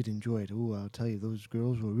 I did enjoy it. Oh, I'll tell you, those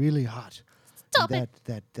girls were really hot. Stop And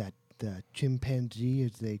that chimpanzee,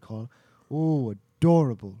 as they call. Oh,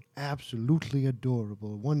 adorable! Absolutely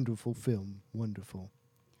adorable. Wonderful film. Wonderful.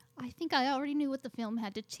 I think I already knew what the film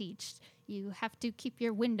had to teach. You have to keep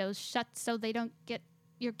your windows shut so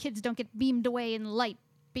your kids don't get beamed away in light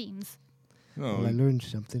beams. Well, Oh, I learned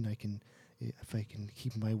something. If I can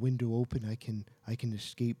keep my window open, I can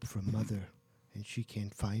escape from Mother, and she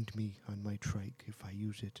can't find me on my trike if I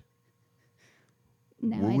use it.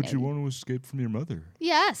 Now what I would know you want to escape from your mother?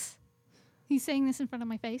 Yes. He's saying this in front of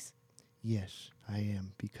my face. Yes, I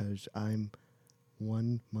am, because I'm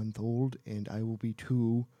 1 month old, and I will be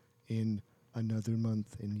 2 in another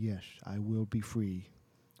month, and yes, I will be free.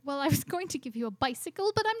 Well, I was going to give you a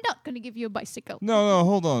bicycle, but I'm not going to give you a bicycle. No,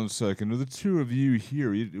 hold on a second. The two of you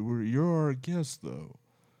here, you're our guest, though.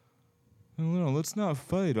 No, let's not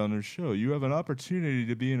fight on our show. You have an opportunity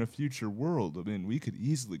to be in a future world. I mean, we could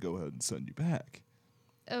easily go ahead and send you back.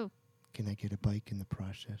 Oh, Can I get a bike in the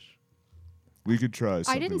process? We could try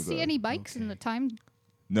something I didn't with see that. any bikes in the time.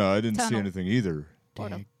 No, I didn't see tunnel. anything either.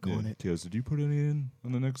 Portal. Daggone it. Tiaz, did you put any in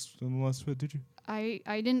on the last fit, did you? I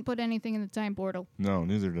didn't put anything in the time portal. No,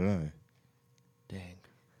 neither did I.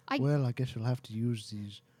 Dang. Well, I guess I'll have to use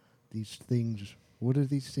these things. What are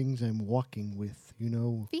these things I'm walking with?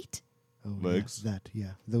 Feet? Oh, Legs?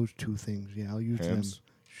 Yeah, those 2 things. Yeah, I'll use Hams? them.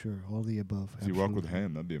 Sure, all the above. If you walk with absolutely.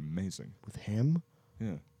 ham, that'd be amazing. With ham?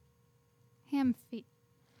 Yeah. Ham feet.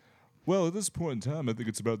 Well, at this point in time, I think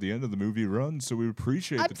it's about the end of the movie run, so we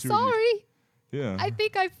appreciate I'm the two sorry. of you. Yeah. I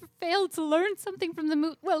think I failed to learn something from the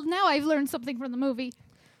movie. Well, now I've learned something from the movie.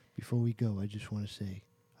 Before we go, I just want to say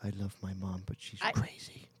I love my mom, but she's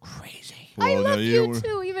crazy. Crazy. I Well, love no, you know,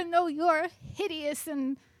 too, even though you're hideous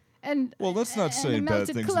and Well, let's not and say a bad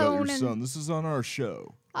melted things about clone your and- son. This is on our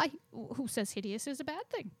show. who says hideous is a bad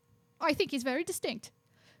thing? I think he's very distinct.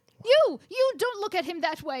 You don't look at him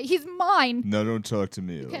that way. He's mine. No, don't talk to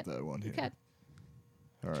me about can't- that one here. You can't.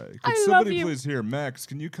 All right. I Could love somebody you. please here, Max,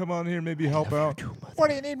 can you come on here and maybe help out? What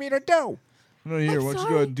do you need me to do? No, here, I'm why don't you go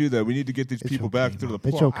sorry. ahead and do that? We need to get these It's people okay, back through the Mom.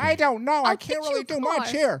 It's plot. okay. I don't know. I I'll can't fix really your do car.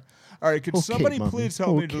 much here. All right, could Okay, somebody Mommy, please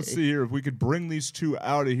help me to okay. see here if we could bring these two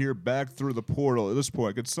out of here back through the portal at this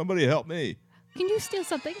point? Could somebody help me? Can you steal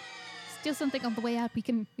something? Steal something on the way out. We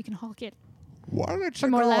can hawk it. Why don't you For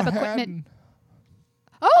more go lab ahead equipment. and-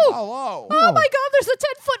 Oh! Hello. Oh my God! There's a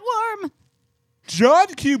 10-foot worm. John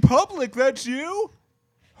Q. Public, that's you?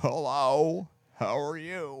 Hello. How are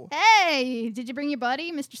you? Hey, did you bring your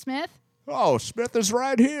buddy, Mr. Smith? Oh, Smith is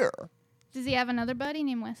right here. Does he have another buddy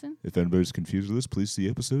named Wesson? If anybody's confused with this, please see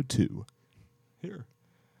episode 2. Here.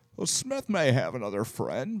 Well, Smith may have another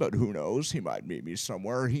friend, but who knows? He might meet me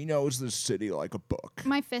somewhere. He knows this city like a book.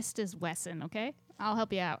 My fist is Wesson. Okay, I'll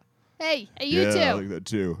help you out. Hey, you yeah, I two. like that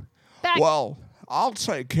too. Back. Well, I'll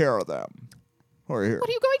take care of them. We're here. What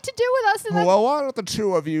are you going to do with us? In the Well, why don't the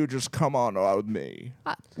two of you just come on out with me?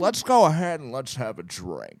 Let's go ahead and let's have a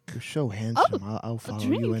drink. You're so handsome. I'll follow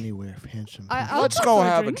you drink? anywhere, handsome. I'll Let's go go for a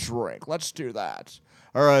have drink. a drink. Let's do that.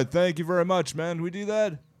 All right, thank you very much, man. We do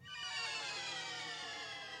that?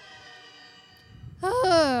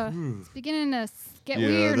 It's beginning to get Yeah,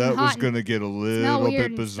 weird that and was hot. going to get a smell little weird bit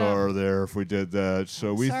and bizarre there if we did that.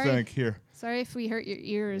 So we Sorry. think here. Sorry if we hurt your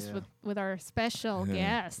ears Yeah. with our special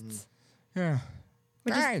guests. Yeah.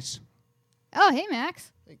 We're just- Guys, Oh, hey,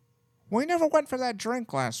 Max. we never went for that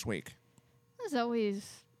drink last week. As always,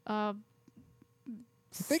 You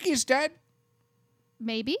think he's dead?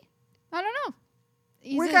 maybe. I don't know.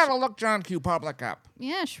 He's We a gotta look John Q. Public up.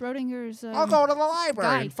 yeah, Schrodinger's. I'll go to the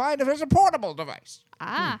library and guy. find if there's a portable device.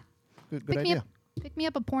 Good pick me idea. up. Pick me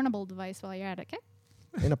up a portable device while you're at it,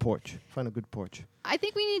 okay? In a porch. Find a good porch. I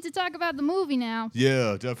think we need to talk about the movie now.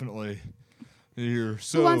 Yeah, definitely. Here.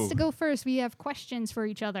 So Who wants to go first? We have questions for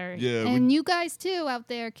each other. Yeah, and you guys too out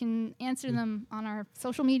there can answer them on our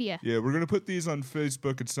social media. Yeah, we're gonna put these on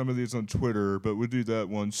Facebook and some of these on Twitter, but we'll do that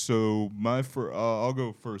one. So I'll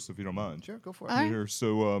go first if you don't mind. Sure, go for it. All right. Here,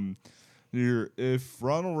 so here, if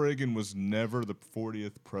Ronald Reagan was never the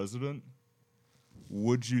 40th president,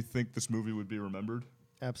 would you think this movie would be remembered?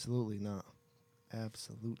 Absolutely not.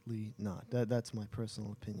 Absolutely not. That's my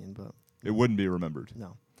personal opinion, but It wouldn't be remembered.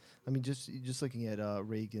 no. I mean, just looking at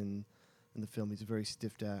Reagan in the film, he's a very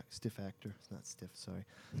stiff actor. It's not stiff, sorry.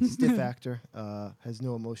 Stiff actor. Has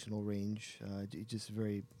no emotional range. Just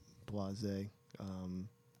very blasé.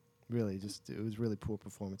 Really, it was really poor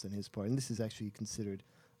performance on his part. And this is actually considered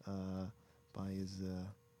by his,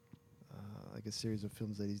 like a series of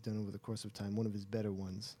films that he's done over the course of time, one of his better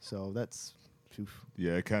ones. So that's, oof.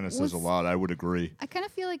 Yeah, it kind of says a Was- lot. I would agree. I kind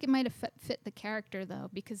of feel like it might have fit the character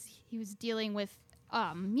though, because he was dealing with,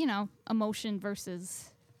 emotion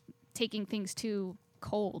versus taking things too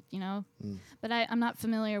cold, But I'm not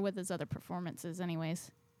familiar with his other performances, anyways.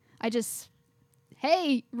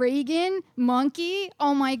 Hey, Reagan, monkey,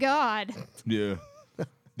 oh my God. Yeah.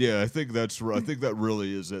 Yeah, I think I think that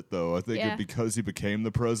really is it, though. I think Yeah. because he became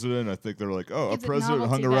the president, I think they're like, oh, Gives a it president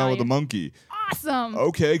hung novelty around with a value. monkey. Awesome.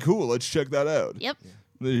 Okay, cool. Let's check that out. Yep.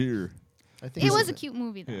 Here. I think It was a cute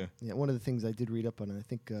movie though. Yeah. Yeah, one of the things I did read up on, and I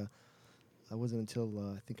think it wasn't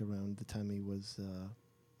until I think around the time he was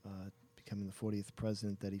becoming the 40th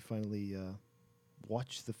president that he finally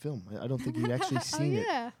watched the film. I don't think he'd actually seen it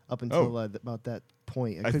yeah. up until about that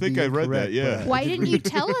point. I could think be I read that, incorrect, yeah. but Why I did didn't read you it.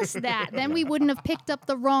 tell us that? Then we wouldn't have picked up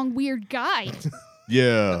the wrong weird guy.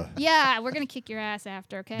 Yeah. Yeah, we're gonna kick your ass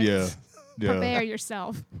after, okay? Yeah. Yeah. Prepare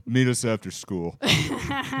yourself. Meet us after school. In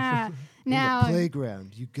the Now,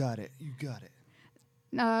 playground. You got it. You got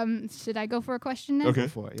it. should I go for a question now? Okay. Go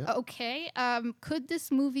for it. Yeah. Okay. Could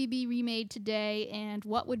this movie be remade today, and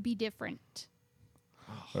what would be different?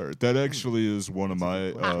 All right. That actually is one of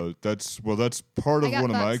my that's part I of got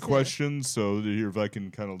one of my thoughts, too. questions. So here, if I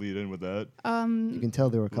can kind of lead in with that. You can tell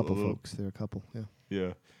there were a couple Whoa. folks. There were a couple. Yeah.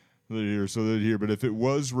 Yeah. Here. But if it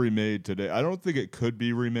was remade today, I don't think it could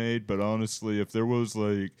be remade. But honestly, if there was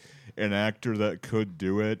like an actor that could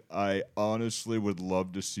do it, I honestly would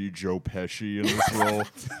love to see Joe Pesci in this role.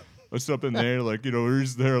 Or something there, like,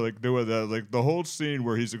 he's there, like, doing that. Like, the whole scene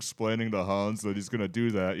where he's explaining to Hans that he's going to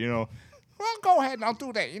do that, Well, go ahead and I'll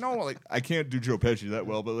do that. like, I can't do Joe Pesci that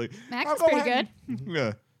well, but, like, Max I'll is go pretty ahead good.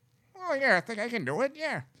 yeah. Oh, yeah, I think I can do it,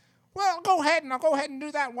 yeah. Well, go ahead and I'll go ahead and do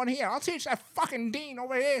that one here. I'll teach that fucking Dean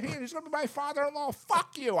over here. He's going to be my father-in-law.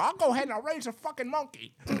 Fuck you. I'll go ahead and I'll raise a fucking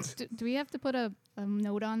monkey. Do we have to put a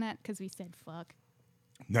note on that? Because we said fuck.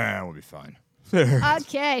 Nah, we'll be fine.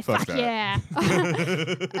 Okay, Fuck fuck that.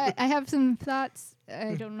 yeah. I have some thoughts.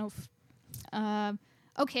 I don't know if...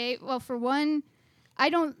 okay, well, for one,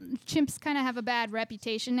 chimps kind of have a bad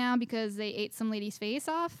reputation now because they ate some lady's face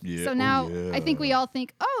off. Yeah, So oh, now yeah. I think we all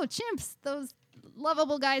think, oh, chimps, those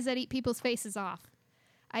lovable guys that eat people's faces off.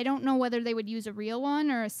 I don't know whether they would use a real one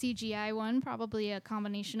or a CGI one, probably a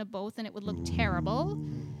combination of both, and it would look terrible.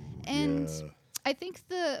 And Yeah. I think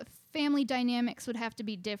the family dynamics would have to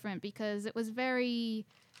be different because it was very,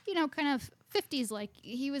 kind of 50s. Like,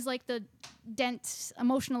 he was like the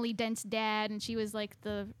emotionally dense dad, and she was like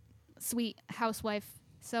the sweet housewife.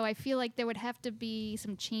 So I feel like there would have to be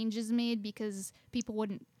some changes made because people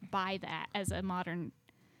wouldn't buy that as a modern.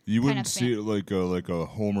 You kind wouldn't of see it like a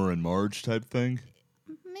Homer and Marge type thing?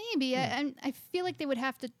 Maybe. I feel like they would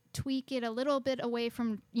have to tweak it a little bit away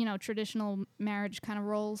from, traditional marriage kind of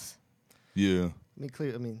roles. Yeah. I mean,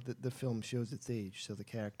 clear. I mean, the film shows its age, so the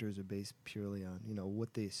characters are based purely on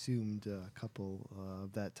what they assumed a couple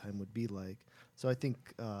of that time would be like. So I think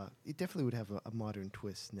it definitely would have a modern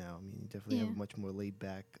twist now. I mean, you definitely have a much more laid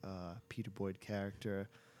back Peter Boyd character,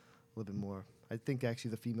 a little bit more. I think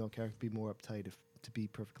actually the female character would be more uptight, if to be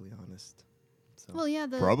perfectly honest. So Well, yeah,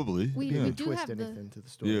 Probably. we yeah. we do twist have the anything to the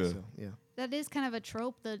story. Yeah. So, yeah. that is kind of a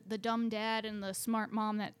trope, the dumb dad and the smart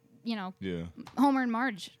mom that Yeah. Homer and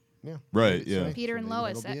Marge, Yeah. Right, So yeah. maybe- Peter so and maybe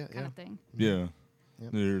Lois, that'll that be kind it, of thing. Yeah.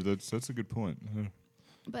 Yep. There, that's a good point. Yeah.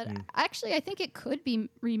 But actually, I think it could be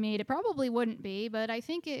remade. It probably wouldn't be, but I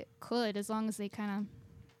think it could, as long as they kind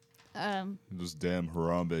of. Those damn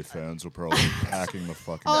Harambe fans will probably be packing the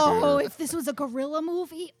fucking Oh, theater. if this was a gorilla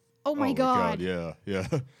movie, oh my God. god! Yeah,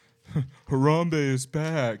 yeah. Harambe is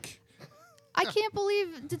back. I can't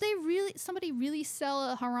believe, did they really? Somebody really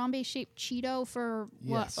sell a Harambe shaped Cheeto for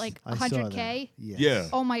what, Yes, like I saw that. 100K? Yes. Yeah.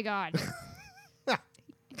 Oh my god!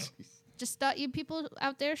 Just thought you people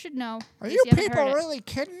out there should know. Are in you case haven't people heard it. really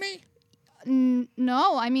kidding me?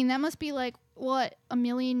 No, I mean that must be like what, 1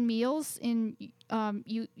 million meals in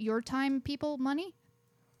your time, people money.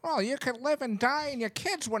 Well, you could live and die, and your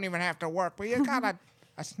kids wouldn't even have to work. But you got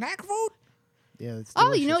a snack food? Yeah. It's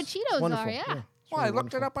Oh, you know what delicious. Cheetos Wonderful. are, yeah. It's Well, I really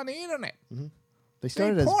looked it wonderful. up on the internet. They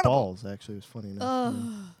started as portable. balls. Actually, it was funny enough.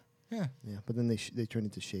 Yeah. Yeah, but then they turned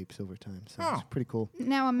into shapes over time. So Oh. it's pretty cool.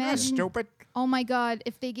 Now That's imagine, stupid. oh my god,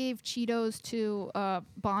 if they gave Cheetos to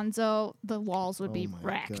Bonzo, the walls would be oh my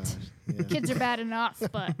wrecked. God. Yeah. Kids are bad enough,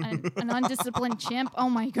 but an undisciplined chimp, oh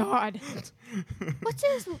my god. What's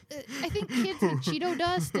this? I think kids with Cheeto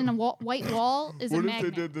dust and a white wall is a What if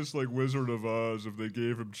magnet. they did this like Wizard of Oz? If they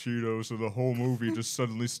gave him Cheetos, so the whole movie just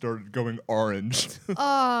suddenly started going orange.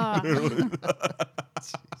 Oh.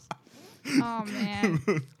 Oh man.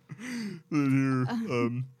 Here,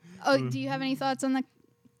 Oh, do you have any thoughts on the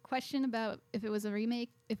question about if it was a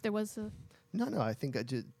remake? If there was a No, I think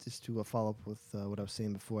just to follow up with what I was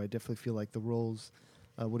saying before, I definitely feel like the roles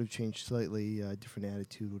would have changed slightly. Different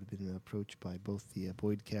attitude would have been approached by both the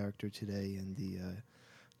Boyd character today and the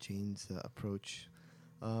Jane's approach.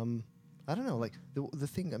 I don't know, like the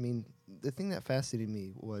thing. I mean, the thing that fascinated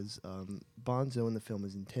me was Bonzo in the film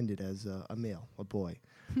is intended as a male, a boy.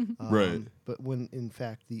 Right. But when in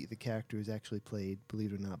fact the character is actually played,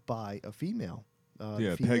 believe it or not, by a female.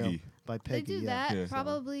 Yeah, female- Peggy. By Peggy. they do yeah. that Yeah.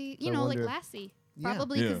 probably, So you I know, like wonder- Lassie. Yeah.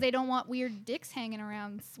 Probably because Yeah. they don't want weird dicks hanging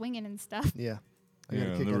around swinging and stuff. Yeah. I got a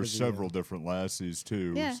Yeah, kick and there out were of the, several different lassies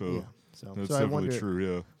too. Yeah. So yeah. So that's I definitely wonder.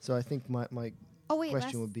 true. Yeah. So I think my Oh wait,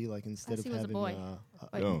 question would be like instead Lassie of was a having boy.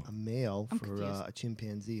 Wait. Oh. a male I'm for confused. a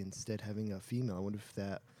chimpanzee, instead having a female. I wonder if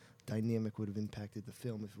that dynamic would have impacted the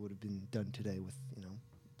film if it would have been done today with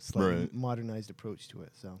slightly Right. modernized approach to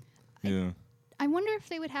it. So Yeah. I wonder if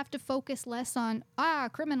they would have to focus less on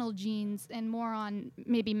criminal genes and more on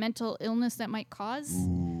maybe mental illness that might cause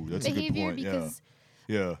Ooh, that's a good behavior point. Yeah. because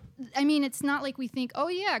Yeah. I mean it's not like we think, oh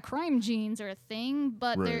yeah, crime genes are a thing,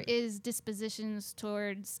 but there Right. is dispositions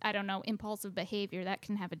towards, I don't know, impulsive behavior that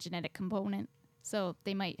can have a genetic component. So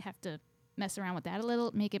they might have to mess around with that a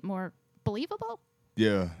little, make it more believable.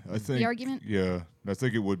 Yeah. I think argument? Yeah. I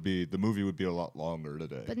think it would be the movie would be a lot longer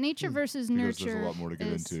today. But nature versus because nurture there's a lot more to get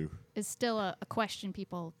is, into. is still a question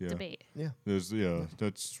people Yeah. debate. That's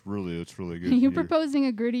really good. Are you here. proposing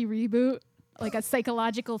a gritty reboot? Like a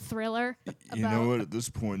psychological thriller? You know about what? At this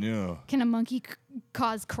point, yeah. Can a monkey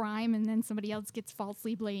cause crime and then somebody else gets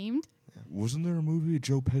falsely blamed? Wasn't there a movie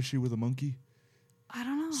Joe Pesci with a monkey? I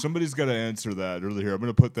don't know. Somebody's got to answer that early here. I'm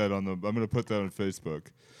gonna put that on Facebook.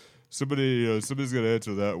 Somebody's got to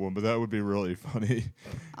answer that one, but that would be really funny.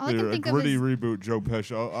 All I can A think of gritty is reboot Joe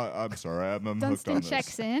Pesci. I'm sorry, I'm hooked on Dunstan this.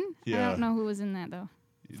 checks in. I Yeah. don't know who was in that though.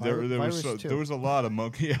 Virus too. There was a lot of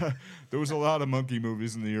monkey. There was a lot of monkey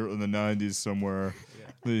movies in the 90s somewhere.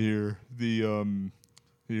 The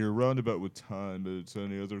roundabout with time. But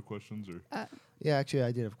any other questions or? yeah, actually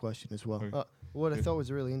I did have a question as well. Okay. What I thought was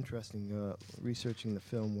really interesting researching the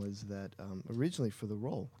film was that originally for the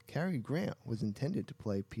role, Cary Grant was intended to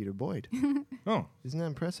play Peter Boyd. Oh, Isn't that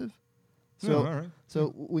impressive? so all right.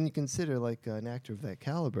 So when you consider like an actor of that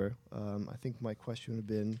caliber, I think my question would have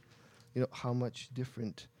been, how much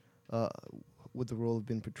different would the role have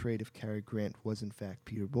been portrayed if Cary Grant was in fact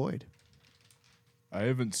Peter Boyd? I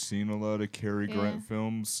haven't seen a lot of Cary Yeah. Grant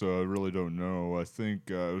films, so I really don't know. I think,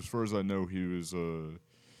 as far as I know, he was.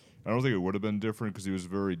 I don't think it would have been different because he was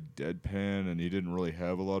very deadpan and he didn't really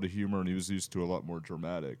have a lot of humor, and he was used to a lot more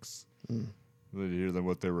dramatics than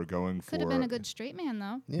what they were going for. Could have been a good straight man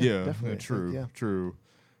though. Yeah, definitely. I think, true, yeah. true.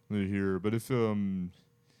 Here, but if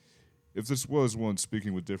this was one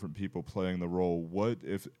speaking with different people playing the role, what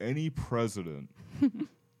if any president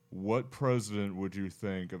what president would you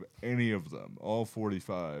think of any of them, all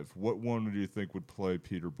 45? What one would you think would play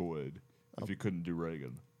Peter Boyd if you couldn't do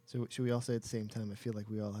Reagan? So should we all say at the same time? I feel like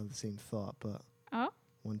we all have the same thought, but Oh,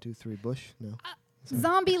 1, 2, 3, Bush. No.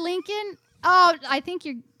 Zombie Lincoln. Oh, I think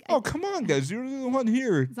you're Oh, come on, guys. You're the one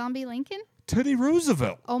here. Zombie Lincoln. Teddy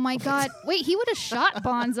Roosevelt. Oh my God! Wait, he would have shot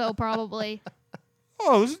Bonzo probably.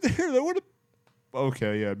 Oh, here, that would have...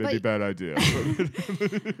 Okay, yeah, maybe Wait. bad idea.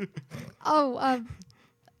 Oh,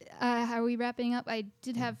 are we wrapping up? I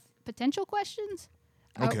did have potential questions.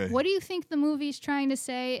 Okay. What do you think the movie's trying to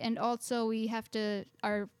say? And also, we have to.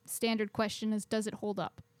 Our standard question is: does it hold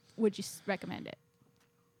up? Would you recommend it?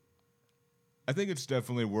 I think it's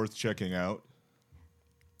definitely worth checking out.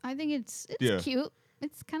 I think it's Yeah. cute.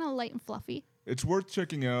 It's kind of light and fluffy. It's worth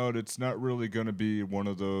checking out. It's not really going to be one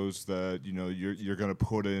of those that, you're going to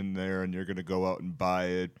put in there and you're going to go out and buy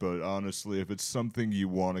it. But honestly, if it's something you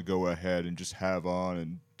want to go ahead and just have on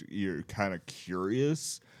and you're kind of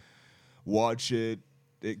curious, watch it.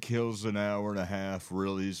 It kills an hour and a half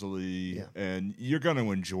real easily. Yeah. And you're going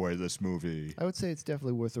to enjoy this movie. I would say it's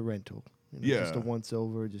definitely worth a rental. Just a Yeah. once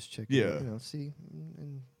over, just check Yeah. it out, see,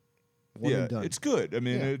 and one Yeah, and done. it's good. I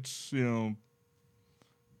mean, Yeah. it's,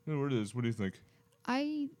 what it is. What do you think?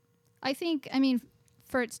 I think. I mean,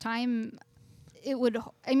 for its time, it would.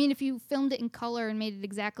 I mean, if you filmed it in color and made it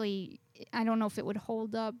exactly, I don't know if it would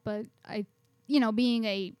hold up. But being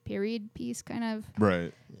a period piece, kind of.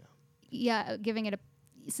 Right. Yeah, giving it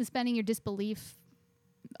suspending your disbelief,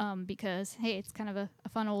 because hey, it's kind of a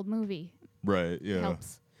fun old movie. Right. Yeah.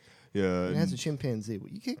 Helps. Yeah. It has a and- chimpanzee.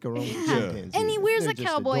 You can't go wrong with a Yeah. chimpanzee. And he wears They're a just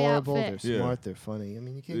cowboy adorable, outfit. They're Yeah. smart. They're funny. I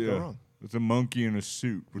mean, you can't Yeah. go wrong. It's a monkey in a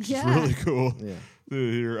suit, which Yeah. is really cool. Yeah.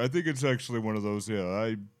 Here, I think it's actually one of those.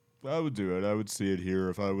 Yeah, I would do it. I would see it here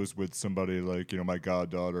if I was with somebody like my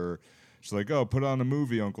goddaughter. She's like, "Oh, put on a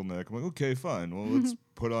movie, Uncle Nick." I'm like, "Okay, fine. Well, let's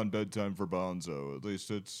put on Bedtime for Bonzo. At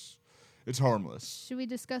least it's harmless." Should we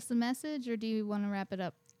discuss the message, or do you want to wrap it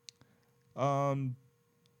up?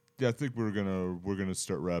 Yeah, I think we're gonna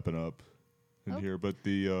start wrapping up in Oh. here, but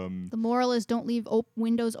the The moral is don't leave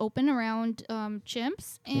windows open around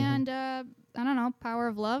chimps, and I don't know, power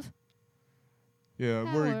of love. yeah,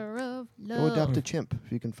 we're Power of Go love. adopt a chimp.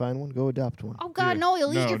 If you can find one, go adopt one. Oh God, Yeah. no!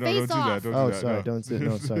 He'll eat your no, face don't off. do that. Don't Oh, do that. sorry. no.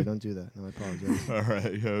 Don't do that. No, I apologize. All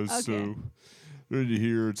right, yeah. Okay. So, ready to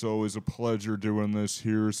hear. It's always a pleasure doing this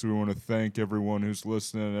here. So we want to thank everyone who's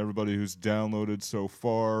listening and everybody who's downloaded so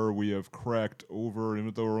far. We have cracked over,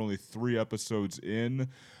 even though we're only 3 episodes in,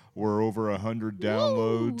 we're over 100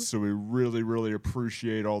 downloads. Woo! So we really, really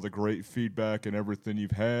appreciate all the great feedback and everything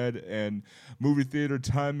you've had. And Movie Theater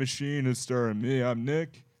Time Machine is starring me. I'm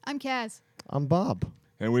Nick. I'm Kaz. I'm Bob.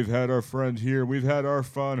 And we've had our friend here. We've had our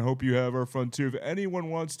fun. Hope you have our fun too. If anyone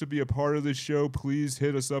wants to be a part of this show, please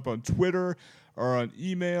hit us up on Twitter or on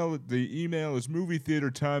email. The email is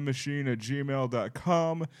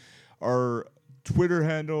movietheatertimemachine@gmail.com. Our Twitter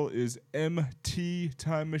handle is MT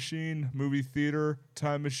Time Machine, Movie Theater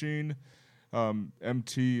Time Machine.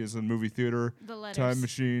 MT is in Movie Theater The letters. Time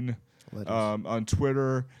Machine. Letters. On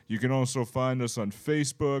Twitter. You can also find us on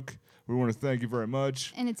Facebook. We want to thank you very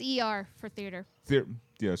much. And it's ER for theater.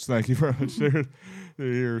 Yes, thank you very much. They're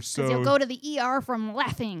here. Because So you'll go to the ER from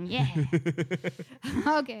laughing. Yeah.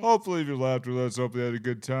 Okay. hopefully you laughed with us. Hopefully you had a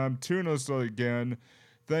good time. Tune us again.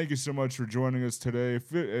 Thank you so much for joining us today.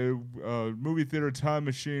 Movie Theater Time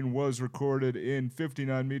Machine was recorded in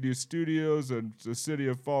 59 Media Studios in the city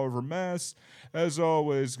of Fall River, Mass. As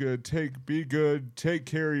always, be good, take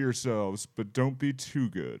care of yourselves, but don't be too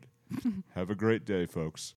good. Have a great day, folks.